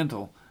along the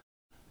mantel.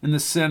 In the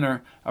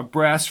center, a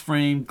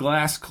brass-framed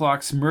glass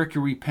clock's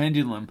mercury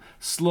pendulum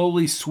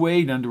slowly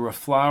swayed under a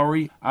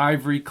flowery,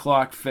 ivory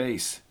clock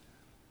face.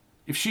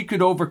 If she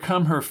could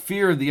overcome her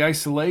fear of the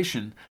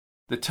isolation,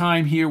 the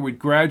time here would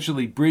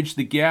gradually bridge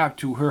the gap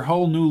to her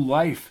whole new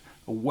life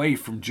away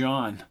from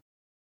John.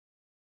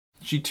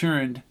 She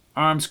turned,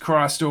 arms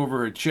crossed over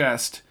her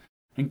chest,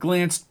 and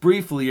glanced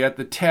briefly at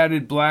the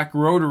tattered black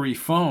rotary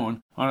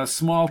phone on a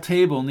small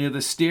table near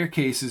the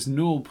staircase's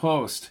newel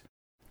post.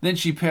 Then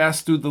she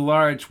passed through the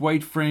large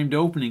white-framed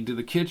opening to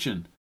the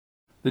kitchen.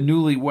 The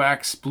newly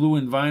waxed blue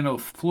and vinyl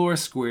floor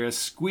squares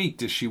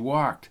squeaked as she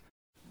walked.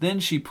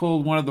 Then she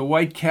pulled one of the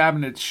white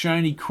cabinet's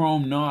shiny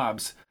chrome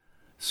knobs.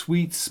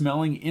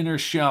 Sweet-smelling inner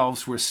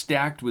shelves were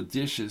stacked with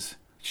dishes.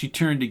 She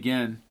turned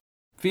again.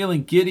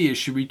 Feeling giddy as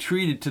she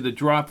retreated to the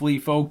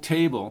drop-leaf oak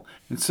table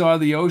and saw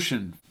the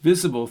ocean,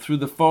 visible through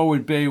the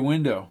forward bay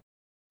window.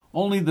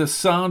 Only the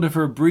sound of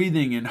her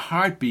breathing and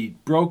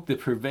heartbeat broke the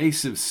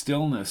pervasive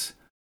stillness.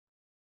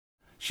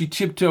 She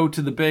tiptoed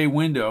to the bay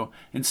window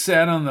and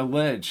sat on the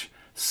ledge,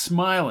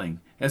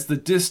 smiling as the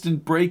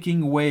distant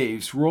breaking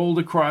waves rolled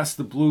across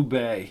the blue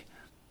bay.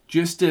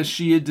 Just as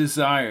she had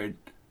desired,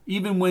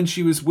 even when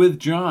she was with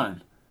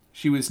John,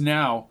 she was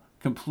now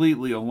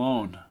completely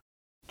alone.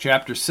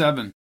 Chapter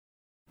 7.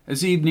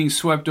 As evening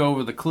swept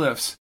over the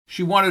cliffs,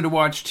 she wanted to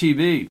watch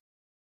TV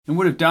and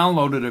would have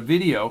downloaded a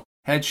video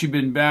had she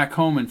been back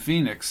home in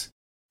Phoenix.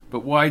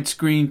 But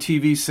widescreen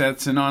TV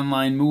sets and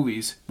online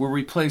movies were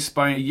replaced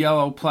by a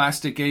yellow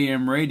plastic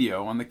AM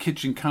radio on the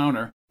kitchen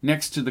counter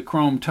next to the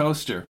chrome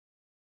toaster.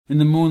 In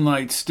the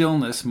moonlight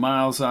stillness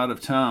miles out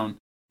of town,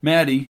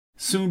 Mattie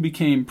soon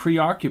became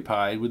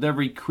preoccupied with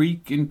every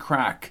creak and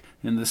crack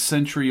in the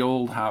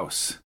century-old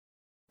house.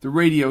 The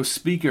radio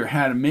speaker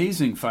had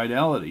amazing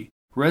fidelity,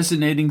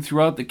 resonating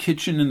throughout the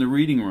kitchen and the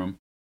reading room.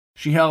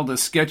 She held a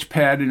sketch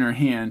pad in her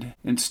hand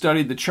and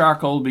studied the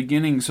charcoal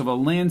beginnings of a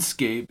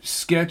landscape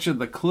sketch of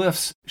the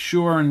cliffs,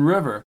 shore, and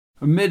river,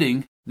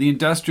 omitting the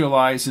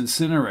industrialized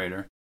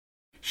incinerator.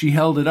 She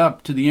held it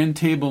up to the end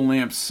table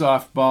lamp's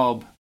soft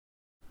bulb.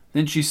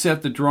 Then she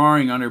set the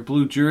drawing on her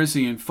blue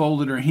jersey and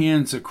folded her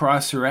hands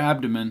across her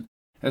abdomen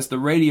as the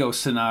radio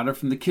sonata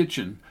from the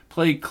kitchen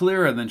played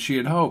clearer than she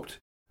had hoped.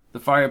 The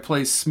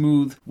fireplace's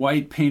smooth,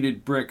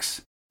 white-painted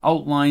bricks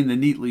outlined the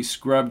neatly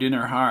scrubbed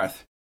inner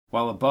hearth,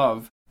 while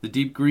above, the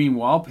deep green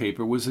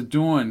wallpaper was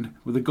adorned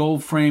with a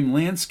gold-framed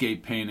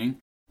landscape painting,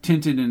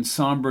 tinted in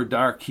somber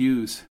dark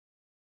hues.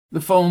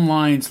 The phone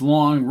line's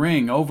long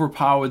ring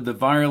overpowered the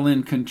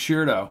violin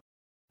concerto,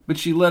 but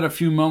she let a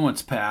few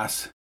moments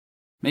pass.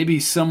 Maybe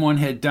someone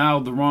had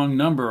dialed the wrong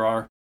number,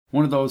 or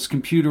one of those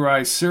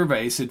computerized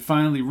surveys had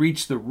finally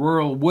reached the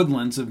rural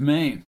woodlands of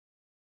Maine.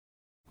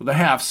 With a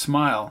half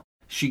smile,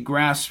 she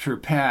grasped her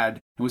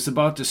pad and was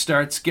about to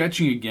start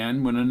sketching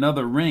again when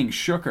another ring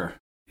shook her.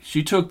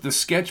 She took the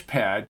sketch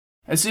pad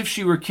as if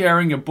she were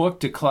carrying a book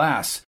to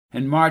class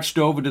and marched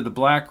over to the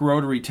black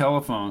rotary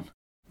telephone.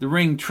 The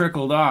ring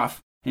trickled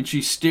off, and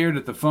she stared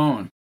at the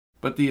phone,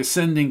 but the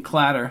ascending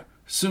clatter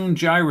soon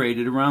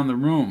gyrated around the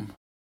room.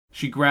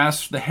 She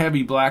grasped the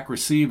heavy black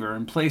receiver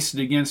and placed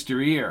it against her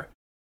ear,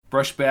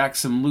 brushed back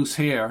some loose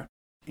hair,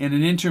 and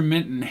an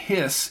intermittent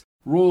hiss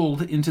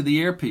rolled into the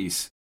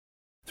earpiece.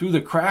 Through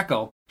the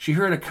crackle, she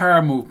heard a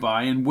car move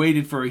by and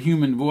waited for a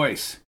human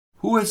voice.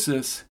 "Who is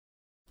this?"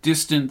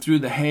 Distant through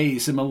the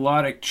haze, a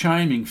melodic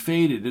chiming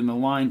faded and the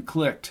line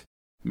clicked.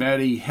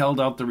 Mattie held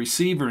out the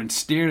receiver and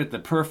stared at the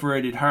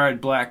perforated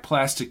hard black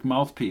plastic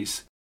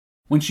mouthpiece.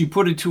 When she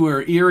put it to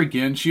her ear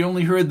again, she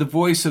only heard the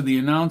voice of the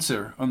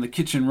announcer on the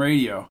kitchen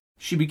radio.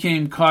 She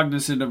became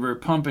cognizant of her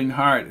pumping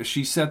heart as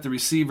she set the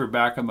receiver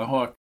back on the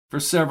hook. For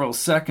several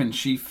seconds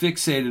she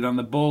fixated on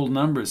the bold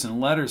numbers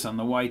and letters on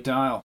the white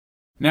dial.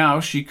 Now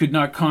she could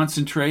not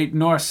concentrate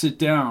nor sit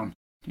down,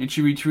 and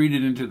she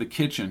retreated into the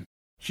kitchen.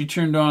 She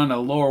turned on a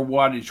lower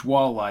wattage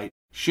wall light,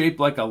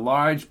 shaped like a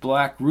large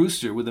black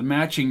rooster with a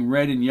matching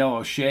red and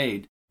yellow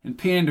shade, and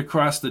panned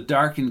across the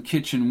darkened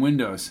kitchen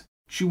windows.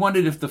 She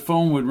wondered if the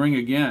phone would ring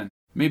again.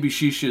 Maybe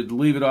she should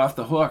leave it off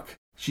the hook.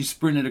 She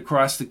sprinted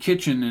across the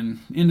kitchen and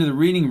into the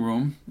reading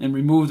room and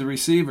removed the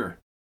receiver.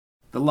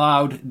 The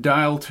loud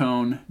dial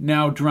tone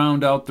now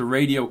drowned out the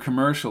radio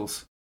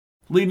commercials.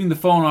 Leaving the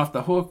phone off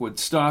the hook would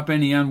stop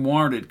any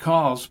unwarranted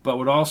calls, but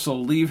would also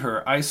leave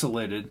her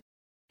isolated.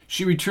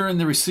 She returned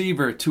the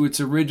receiver to its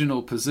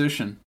original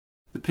position.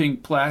 The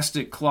pink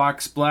plastic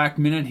clock's black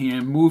minute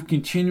hand moved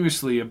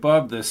continuously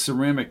above the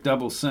ceramic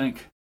double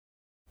sink.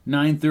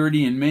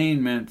 9:30 in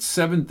Maine meant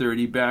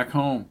 7:30 back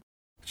home.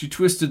 She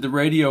twisted the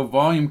radio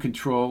volume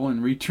control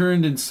and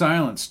returned in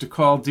silence to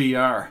call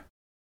DR.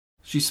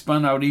 She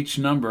spun out each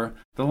number,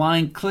 the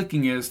line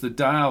clicking as the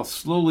dial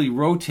slowly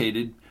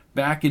rotated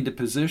back into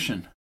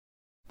position.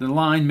 The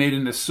line made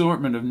an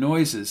assortment of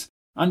noises,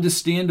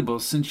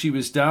 understandable since she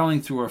was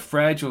dialing through a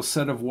fragile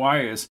set of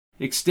wires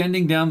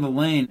extending down the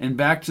lane and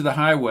back to the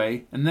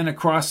highway and then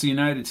across the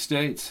United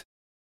States.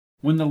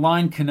 When the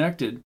line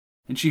connected,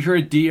 and she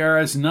heard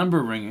DR's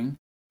number ringing,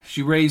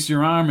 she raised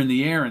her arm in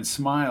the air and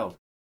smiled,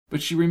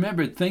 but she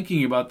remembered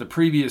thinking about the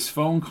previous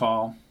phone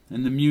call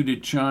and the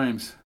muted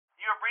chimes.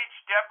 You have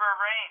reached Deborah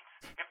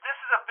Raines. If this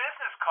is a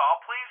business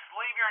call, please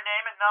leave your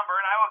name and number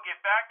and I will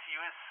get back to you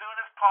as soon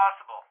as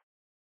possible.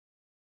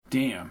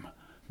 Damn.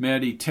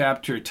 Mattie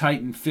tapped her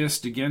tightened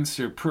fist against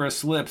her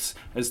pursed lips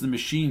as the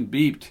machine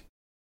beeped.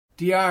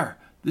 DR,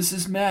 this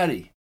is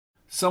Mattie.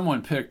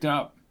 Someone picked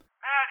up.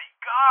 Mattie,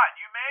 God,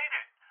 you made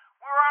it.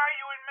 Where are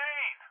you in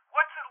Maine?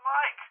 What's it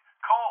like?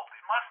 Cold.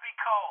 It must be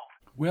cold.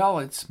 Well,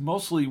 it's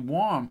mostly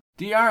warm.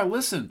 DR,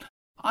 listen,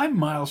 I'm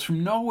miles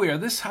from nowhere.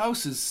 This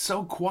house is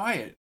so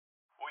quiet.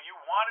 Well, you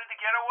wanted to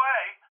get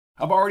away.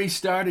 I've already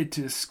started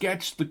to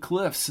sketch the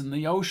cliffs and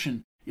the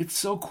ocean. It's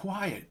so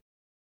quiet.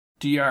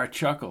 DR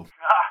chuckled.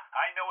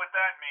 I know what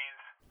that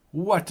means.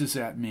 What does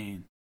that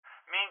mean?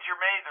 Means you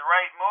made the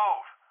right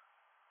move.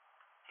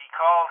 He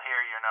called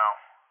here, you know.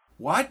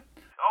 What?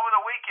 Over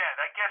the weekend.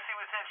 I guess he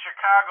was in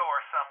Chicago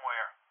or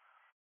somewhere.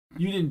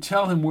 You didn't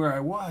tell him where I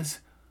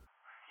was.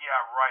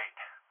 Yeah, right.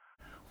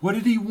 What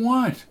did he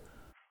want?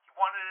 He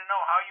wanted to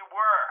know how you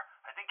were.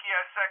 I think he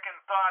has second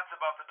thoughts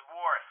about the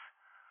divorce.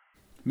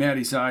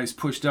 Mattie's eyes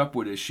pushed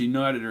upward as she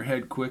nodded her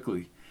head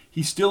quickly.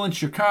 He's still in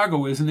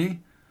Chicago, isn't he?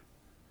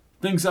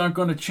 Things aren't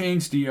going to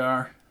change,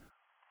 DR.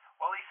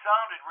 Well, he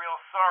sounded real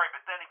sorry,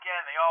 but then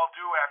again, they all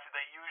do after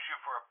they use you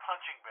for a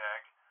punching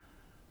bag.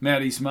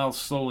 Mattie's mouth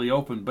slowly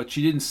opened, but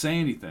she didn't say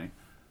anything.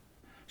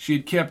 She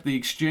had kept the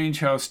exchange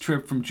house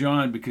trip from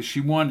John because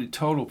she wanted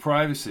total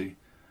privacy.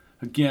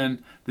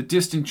 Again, the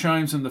distant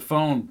chimes on the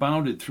phone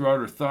bounded throughout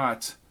her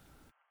thoughts.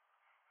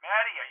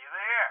 Mattie, are you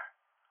there?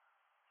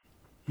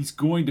 He's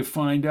going to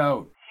find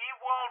out. He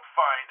won't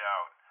find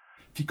out.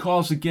 If he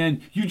calls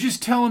again, you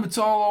just tell him it's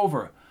all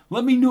over.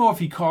 Let me know if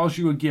he calls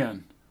you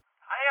again.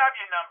 I have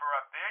your number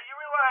up there. You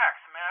relax,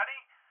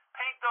 Mattie.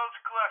 Paint those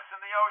cliffs and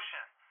the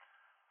ocean.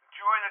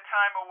 Enjoy the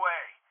time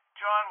away.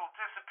 John will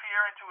disappear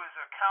into his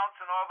accounts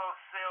and all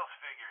those sales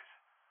figures.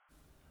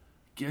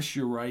 Guess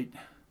you're right.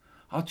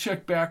 I'll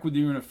check back with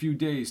you in a few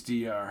days,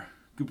 DR.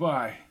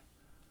 Goodbye.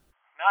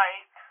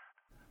 Night.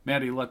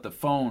 Mattie let the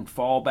phone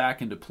fall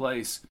back into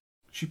place.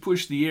 She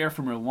pushed the air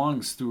from her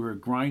lungs through her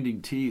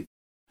grinding teeth.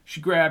 She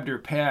grabbed her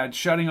pad,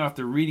 shutting off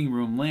the reading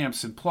room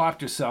lamps, and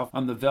plopped herself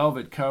on the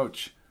velvet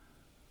couch.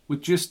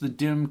 With just the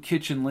dim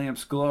kitchen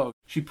lamp's glow,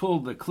 she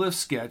pulled the cliff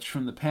sketch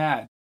from the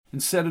pad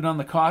and set it on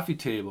the coffee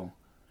table.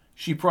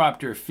 She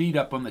propped her feet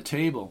up on the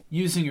table,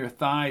 using her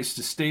thighs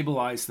to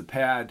stabilize the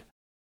pad.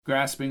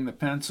 Grasping the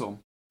pencil,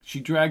 she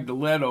dragged the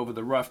lead over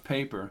the rough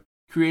paper,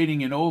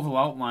 creating an oval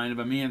outline of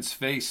a man's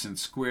face and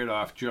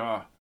squared-off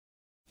jaw.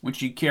 When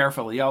she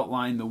carefully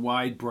outlined the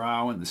wide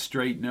brow and the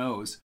straight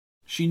nose,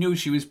 she knew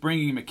she was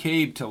bringing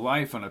McCabe to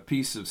life on a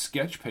piece of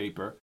sketch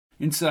paper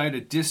inside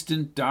a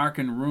distant,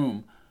 darkened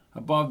room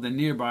above the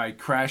nearby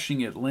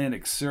crashing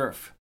Atlantic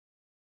surf.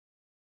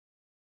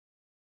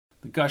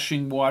 The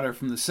gushing water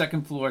from the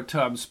second-floor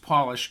tub's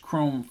polished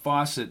chrome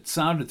faucet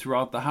sounded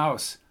throughout the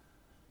house.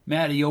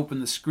 Mattie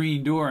opened the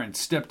screen door and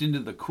stepped into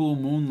the cool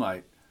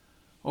moonlight.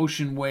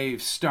 Ocean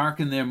waves, stark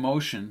in their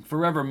motion,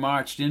 forever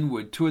marched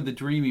inward toward the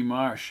dreamy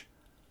marsh.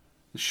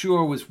 The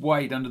shore was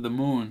white under the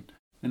moon,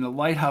 and a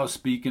lighthouse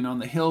beacon on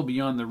the hill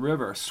beyond the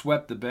river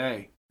swept the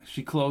bay.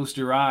 She closed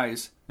her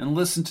eyes and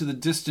listened to the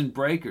distant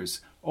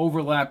breakers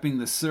overlapping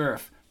the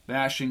surf,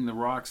 bashing the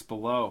rocks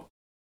below.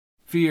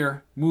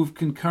 Fear moved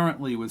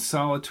concurrently with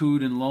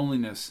solitude and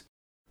loneliness.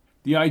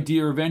 The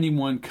idea of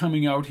anyone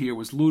coming out here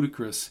was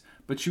ludicrous,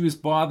 but she was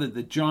bothered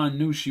that John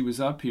knew she was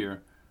up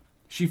here.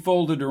 She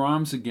folded her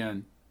arms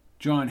again.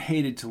 John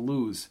hated to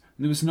lose,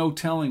 and there was no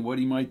telling what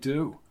he might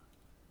do.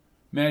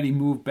 Mattie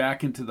moved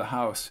back into the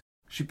house.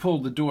 She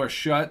pulled the door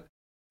shut,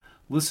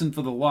 listened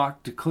for the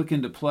lock to click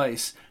into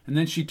place, and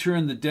then she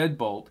turned the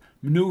deadbolt,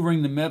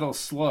 maneuvering the metal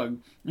slug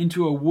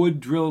into a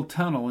wood-drilled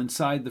tunnel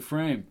inside the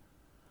frame.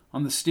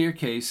 On the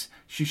staircase,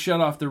 she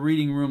shut off the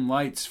reading room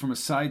lights from a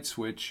side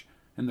switch,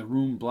 and the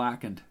room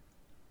blackened.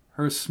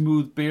 Her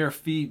smooth bare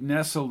feet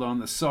nestled on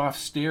the soft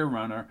stair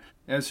runner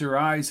as her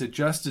eyes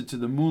adjusted to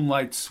the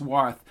moonlight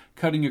swath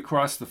cutting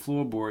across the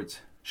floorboards.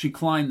 She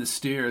climbed the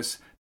stairs,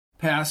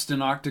 past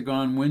an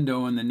octagon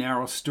window in the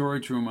narrow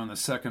storage room on the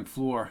second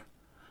floor.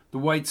 The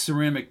white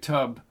ceramic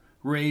tub,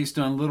 raised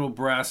on little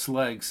brass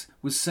legs,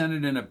 was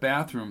centered in a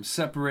bathroom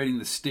separating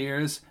the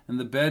stairs and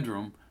the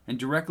bedroom and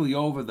directly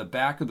over the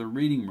back of the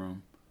reading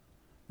room.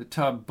 The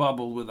tub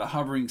bubbled with a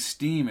hovering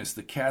steam as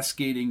the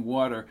cascading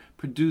water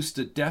produced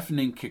a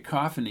deafening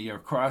cacophony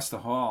across the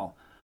hall.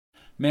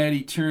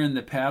 Mattie turned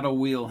the paddle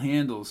wheel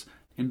handles,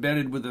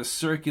 embedded with a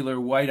circular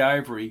white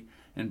ivory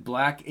and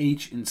black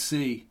H and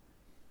C.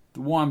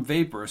 The warm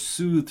vapor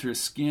soothed her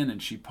skin,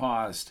 and she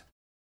paused.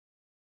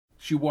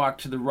 She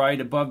walked to the right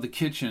above the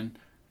kitchen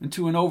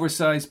into an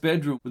oversized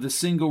bedroom with a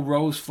single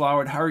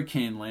rose-flowered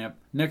hurricane lamp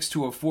next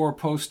to a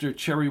four-poster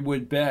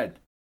cherrywood bed.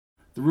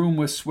 The room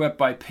was swept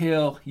by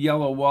pale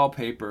yellow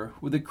wallpaper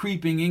with a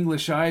creeping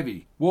English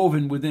ivy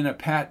woven within a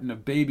pattern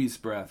of baby's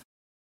breath.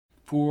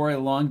 Four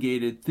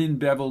elongated,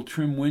 thin-beveled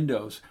trim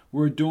windows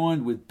were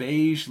adorned with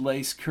beige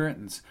lace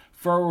curtains,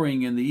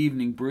 furrowing in the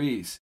evening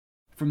breeze.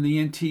 From the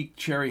antique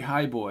cherry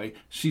highboy,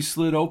 she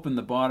slid open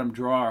the bottom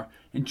drawer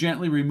and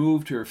gently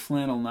removed her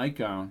flannel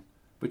nightgown,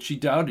 but she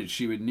doubted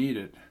she would need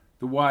it.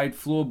 The wide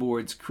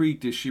floorboards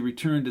creaked as she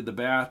returned to the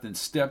bath and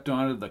stepped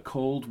onto the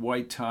cold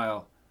white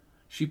tile.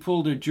 She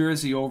pulled her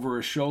jersey over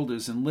her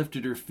shoulders and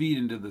lifted her feet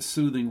into the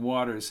soothing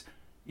waters,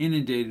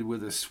 inundated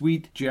with a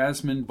sweet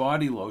jasmine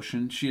body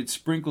lotion she had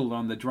sprinkled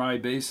on the dry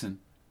basin.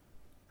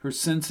 Her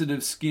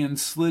sensitive skin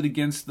slid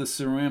against the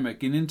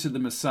ceramic and into the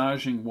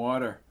massaging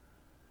water.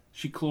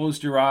 She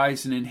closed her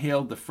eyes and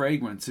inhaled the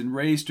fragrance and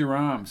raised her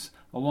arms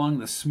along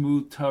the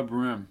smooth tub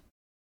rim.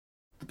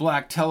 The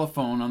black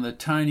telephone on the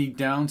tiny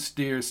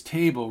downstairs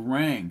table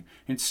rang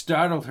and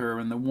startled her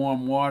in the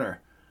warm water.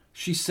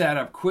 She sat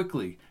up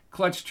quickly,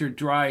 clutched her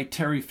dry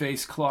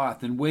terry-faced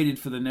cloth, and waited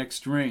for the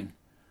next ring.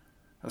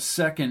 A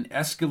second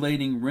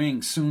escalating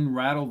ring soon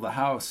rattled the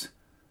house.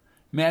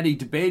 Mattie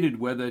debated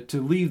whether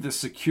to leave the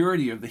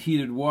security of the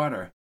heated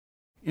water.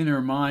 In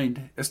her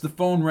mind, as the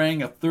phone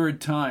rang a third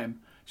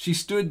time, she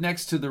stood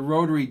next to the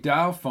rotary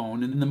dial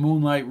phone in the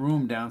moonlight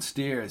room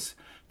downstairs.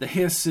 The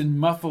hiss and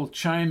muffled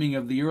chiming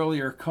of the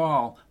earlier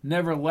call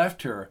never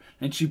left her,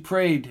 and she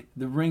prayed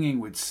the ringing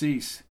would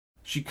cease.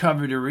 She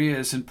covered her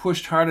ears and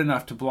pushed hard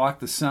enough to block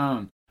the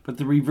sound, but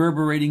the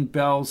reverberating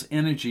bell's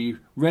energy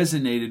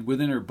resonated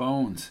within her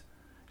bones.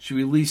 She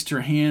released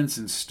her hands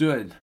and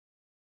stood.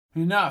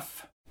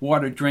 Enough!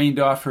 Water drained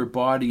off her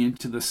body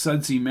into the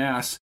sudsy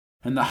mass,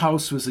 and the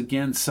house was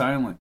again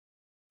silent.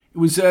 It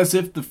was as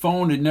if the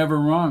phone had never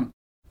rung.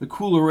 The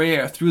cooler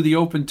air through the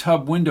open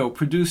tub window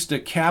produced a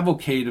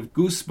cavalcade of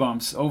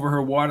goosebumps over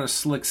her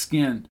water-slick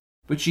skin,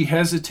 but she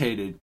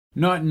hesitated,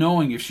 not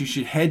knowing if she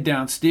should head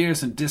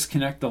downstairs and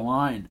disconnect the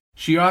line.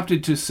 She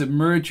opted to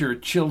submerge her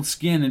chilled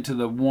skin into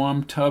the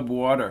warm tub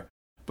water,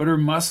 but her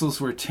muscles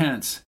were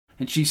tense,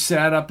 and she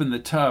sat up in the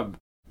tub,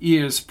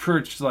 ears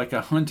perched like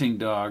a hunting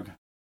dog.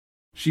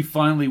 She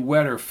finally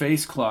wet her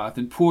face cloth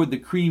and poured the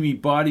creamy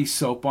body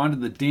soap onto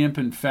the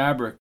dampened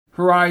fabric.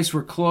 Her eyes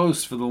were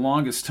closed for the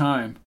longest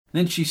time.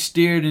 Then she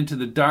stared into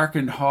the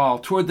darkened hall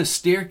toward the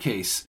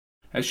staircase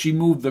as she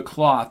moved the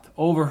cloth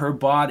over her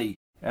body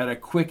at a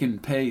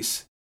quickened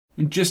pace.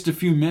 In just a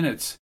few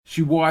minutes,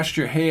 she washed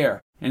her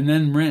hair and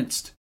then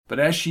rinsed, but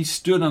as she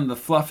stood on the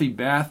fluffy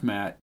bath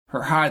mat,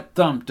 her heart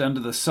thumped under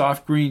the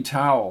soft green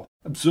towel,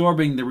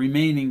 absorbing the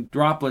remaining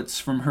droplets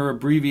from her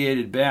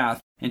abbreviated bath,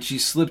 and she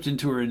slipped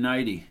into her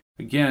nightie.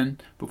 Again,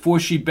 before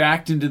she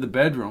backed into the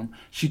bedroom,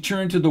 she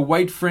turned to the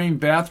white-framed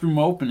bathroom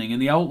opening in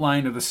the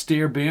outline of the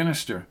stair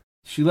banister.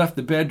 She left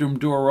the bedroom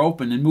door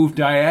open and moved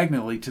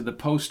diagonally to the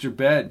poster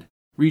bed,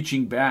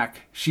 Reaching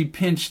back, she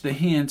pinched the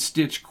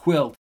hand-stitched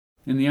quilt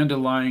in the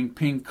underlying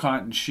pink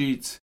cotton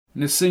sheets.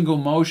 In a single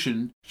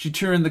motion, she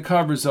turned the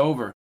covers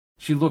over.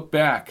 She looked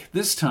back,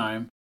 this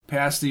time,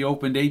 past the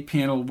opened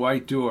 8-paneled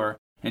white door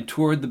and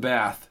toward the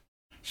bath.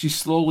 She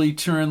slowly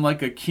turned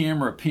like a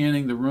camera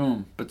panning the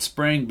room, but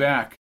sprang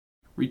back,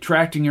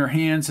 retracting her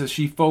hands as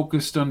she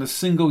focused on the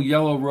single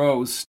yellow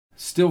rose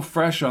still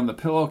fresh on the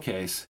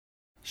pillowcase.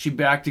 She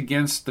backed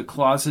against the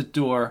closet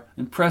door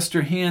and pressed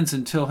her hands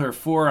until her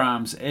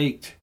forearms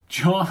ached.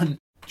 John,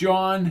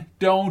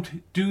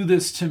 don't do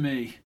this to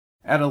me."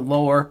 At a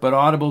lower but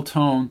audible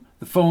tone,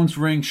 the phone's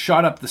ring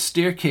shot up the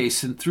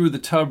staircase and through the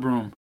tub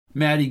room.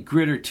 Mattie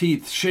grit her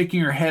teeth,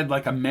 shaking her head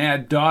like a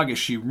mad dog as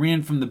she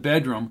ran from the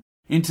bedroom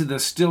into the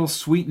still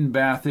sweetened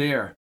bath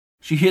air.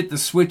 She hit the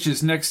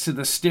switches next to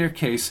the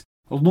staircase,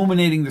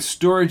 illuminating the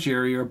storage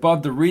area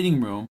above the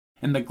reading room,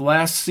 and the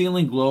glass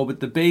ceiling globe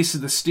at the base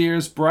of the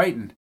stairs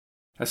brightened.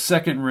 A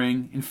second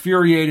ring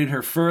infuriated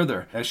her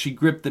further as she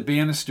gripped the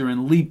banister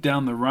and leaped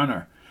down the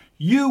runner.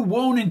 "You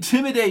won't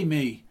intimidate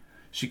me!"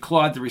 She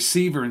clawed the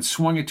receiver and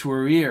swung it to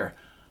her ear.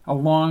 A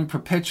long,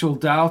 perpetual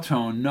dial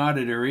tone gnawed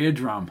at her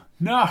eardrum.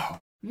 "No!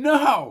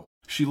 No!"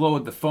 She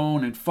lowered the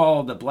phone and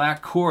followed the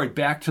black cord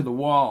back to the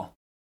wall.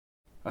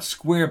 A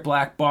square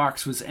black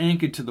box was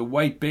anchored to the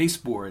white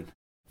baseboard.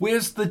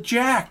 "Where's the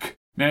jack?"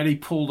 Mattie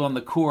pulled on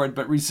the cord,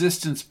 but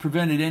resistance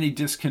prevented any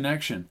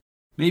disconnection.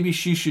 Maybe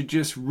she should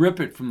just rip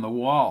it from the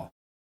wall.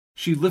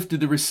 She lifted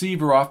the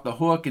receiver off the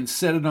hook and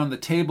set it on the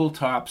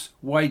tabletop's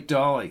white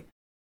dolly.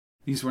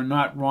 These were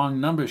not wrong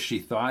numbers, she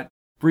thought,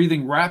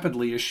 breathing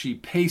rapidly as she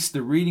paced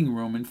the reading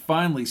room and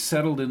finally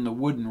settled in the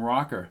wooden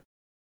rocker.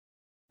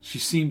 She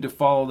seemed to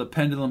follow the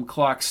pendulum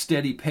clock's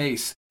steady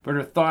pace, but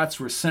her thoughts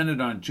were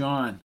centered on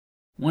John.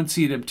 Once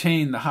he had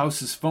obtained the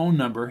house's phone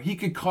number, he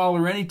could call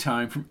her any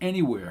time from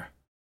anywhere.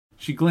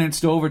 She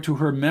glanced over to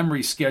her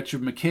memory sketch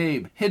of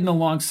McCabe, hidden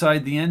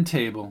alongside the end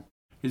table.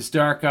 His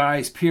dark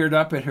eyes peered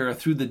up at her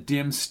through the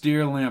dim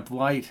stair lamp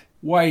light.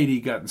 Why had he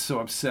gotten so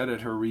upset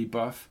at her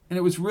rebuff? And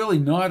it was really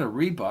not a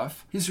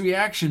rebuff. His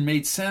reaction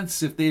made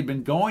sense if they had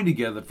been going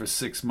together for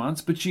 6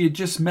 months, but she had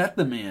just met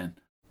the man.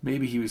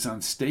 Maybe he was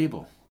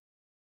unstable.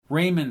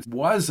 Raymond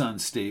was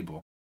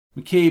unstable.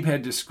 McCabe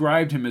had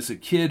described him as a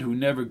kid who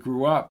never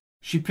grew up.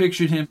 She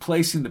pictured him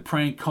placing the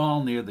prank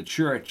call near the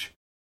church.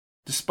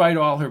 Despite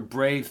all her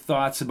brave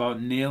thoughts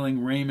about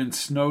nailing Raymond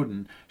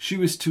Snowden, she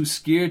was too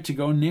scared to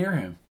go near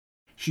him.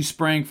 She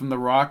sprang from the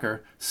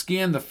rocker,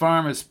 scanned the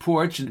farmer's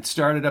porch, and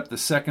started up the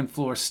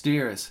second-floor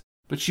stairs.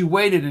 But she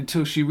waited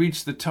until she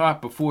reached the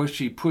top before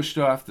she pushed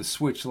off the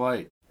switch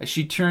light. As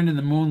she turned in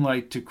the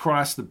moonlight to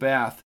cross the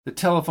bath, the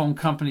telephone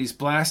company's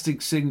blasting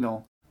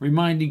signal,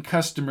 reminding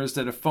customers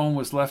that a phone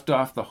was left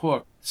off the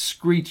hook,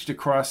 screeched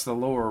across the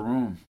lower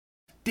room.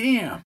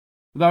 Damn!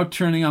 Without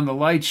turning on the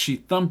lights, she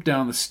thumped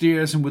down the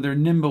stairs and with her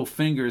nimble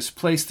fingers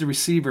placed the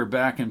receiver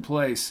back in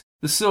place.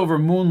 The silver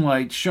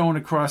moonlight shone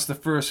across the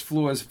first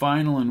floor's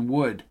vinyl and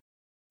wood.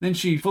 Then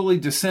she fully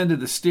descended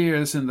the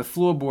stairs, and the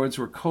floorboards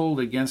were cold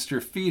against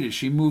her feet as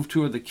she moved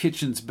toward the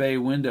kitchen's bay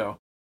window.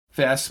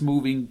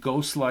 Fast-moving,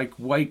 ghost-like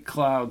white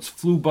clouds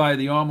flew by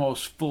the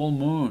almost full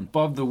moon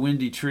above the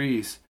windy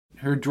trees.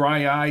 Her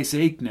dry eyes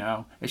ached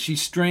now as she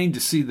strained to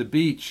see the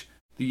beach.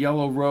 The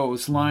yellow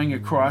rose lying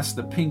across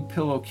the pink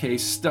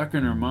pillowcase stuck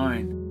in her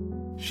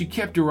mind. She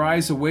kept her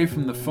eyes away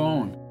from the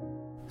phone,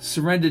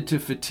 surrendered to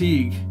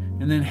fatigue,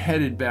 and then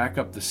headed back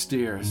up the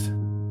stairs.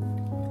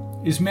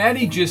 Is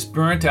Mattie just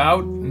burnt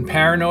out and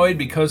paranoid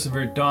because of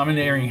her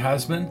domineering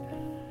husband?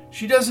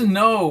 She doesn't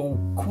know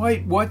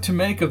quite what to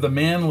make of the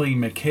manly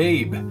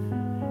McCabe.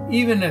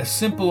 Even a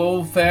simple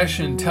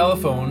old-fashioned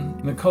telephone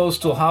in the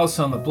coastal house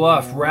on the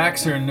bluff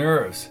racks her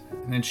nerves,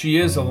 and she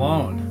is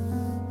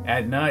alone.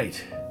 At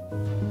night.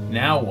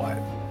 Now what?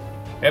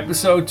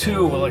 Episode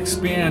 2 will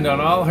expand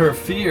on all her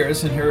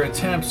fears and her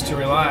attempts to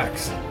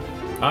relax.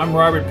 I'm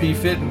Robert P.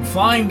 Fitton,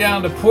 flying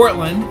down to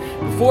Portland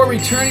before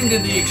returning to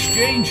the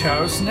Exchange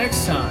House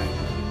next time.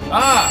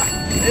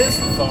 There's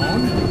the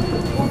phone.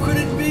 Who could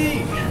it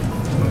be?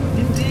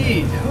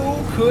 Indeed,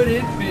 who could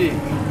it be?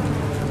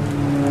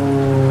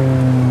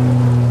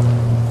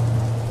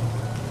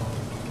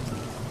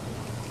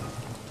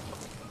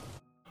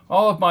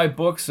 All of my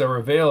books are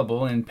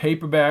available in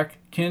paperback,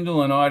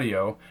 Kindle, and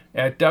audio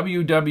at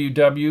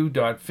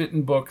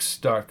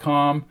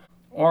www.fittonbooks.com,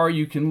 or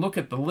you can look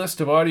at the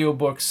list of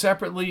audiobooks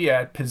separately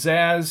at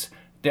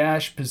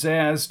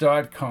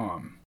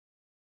pizzazz-pizzazz.com.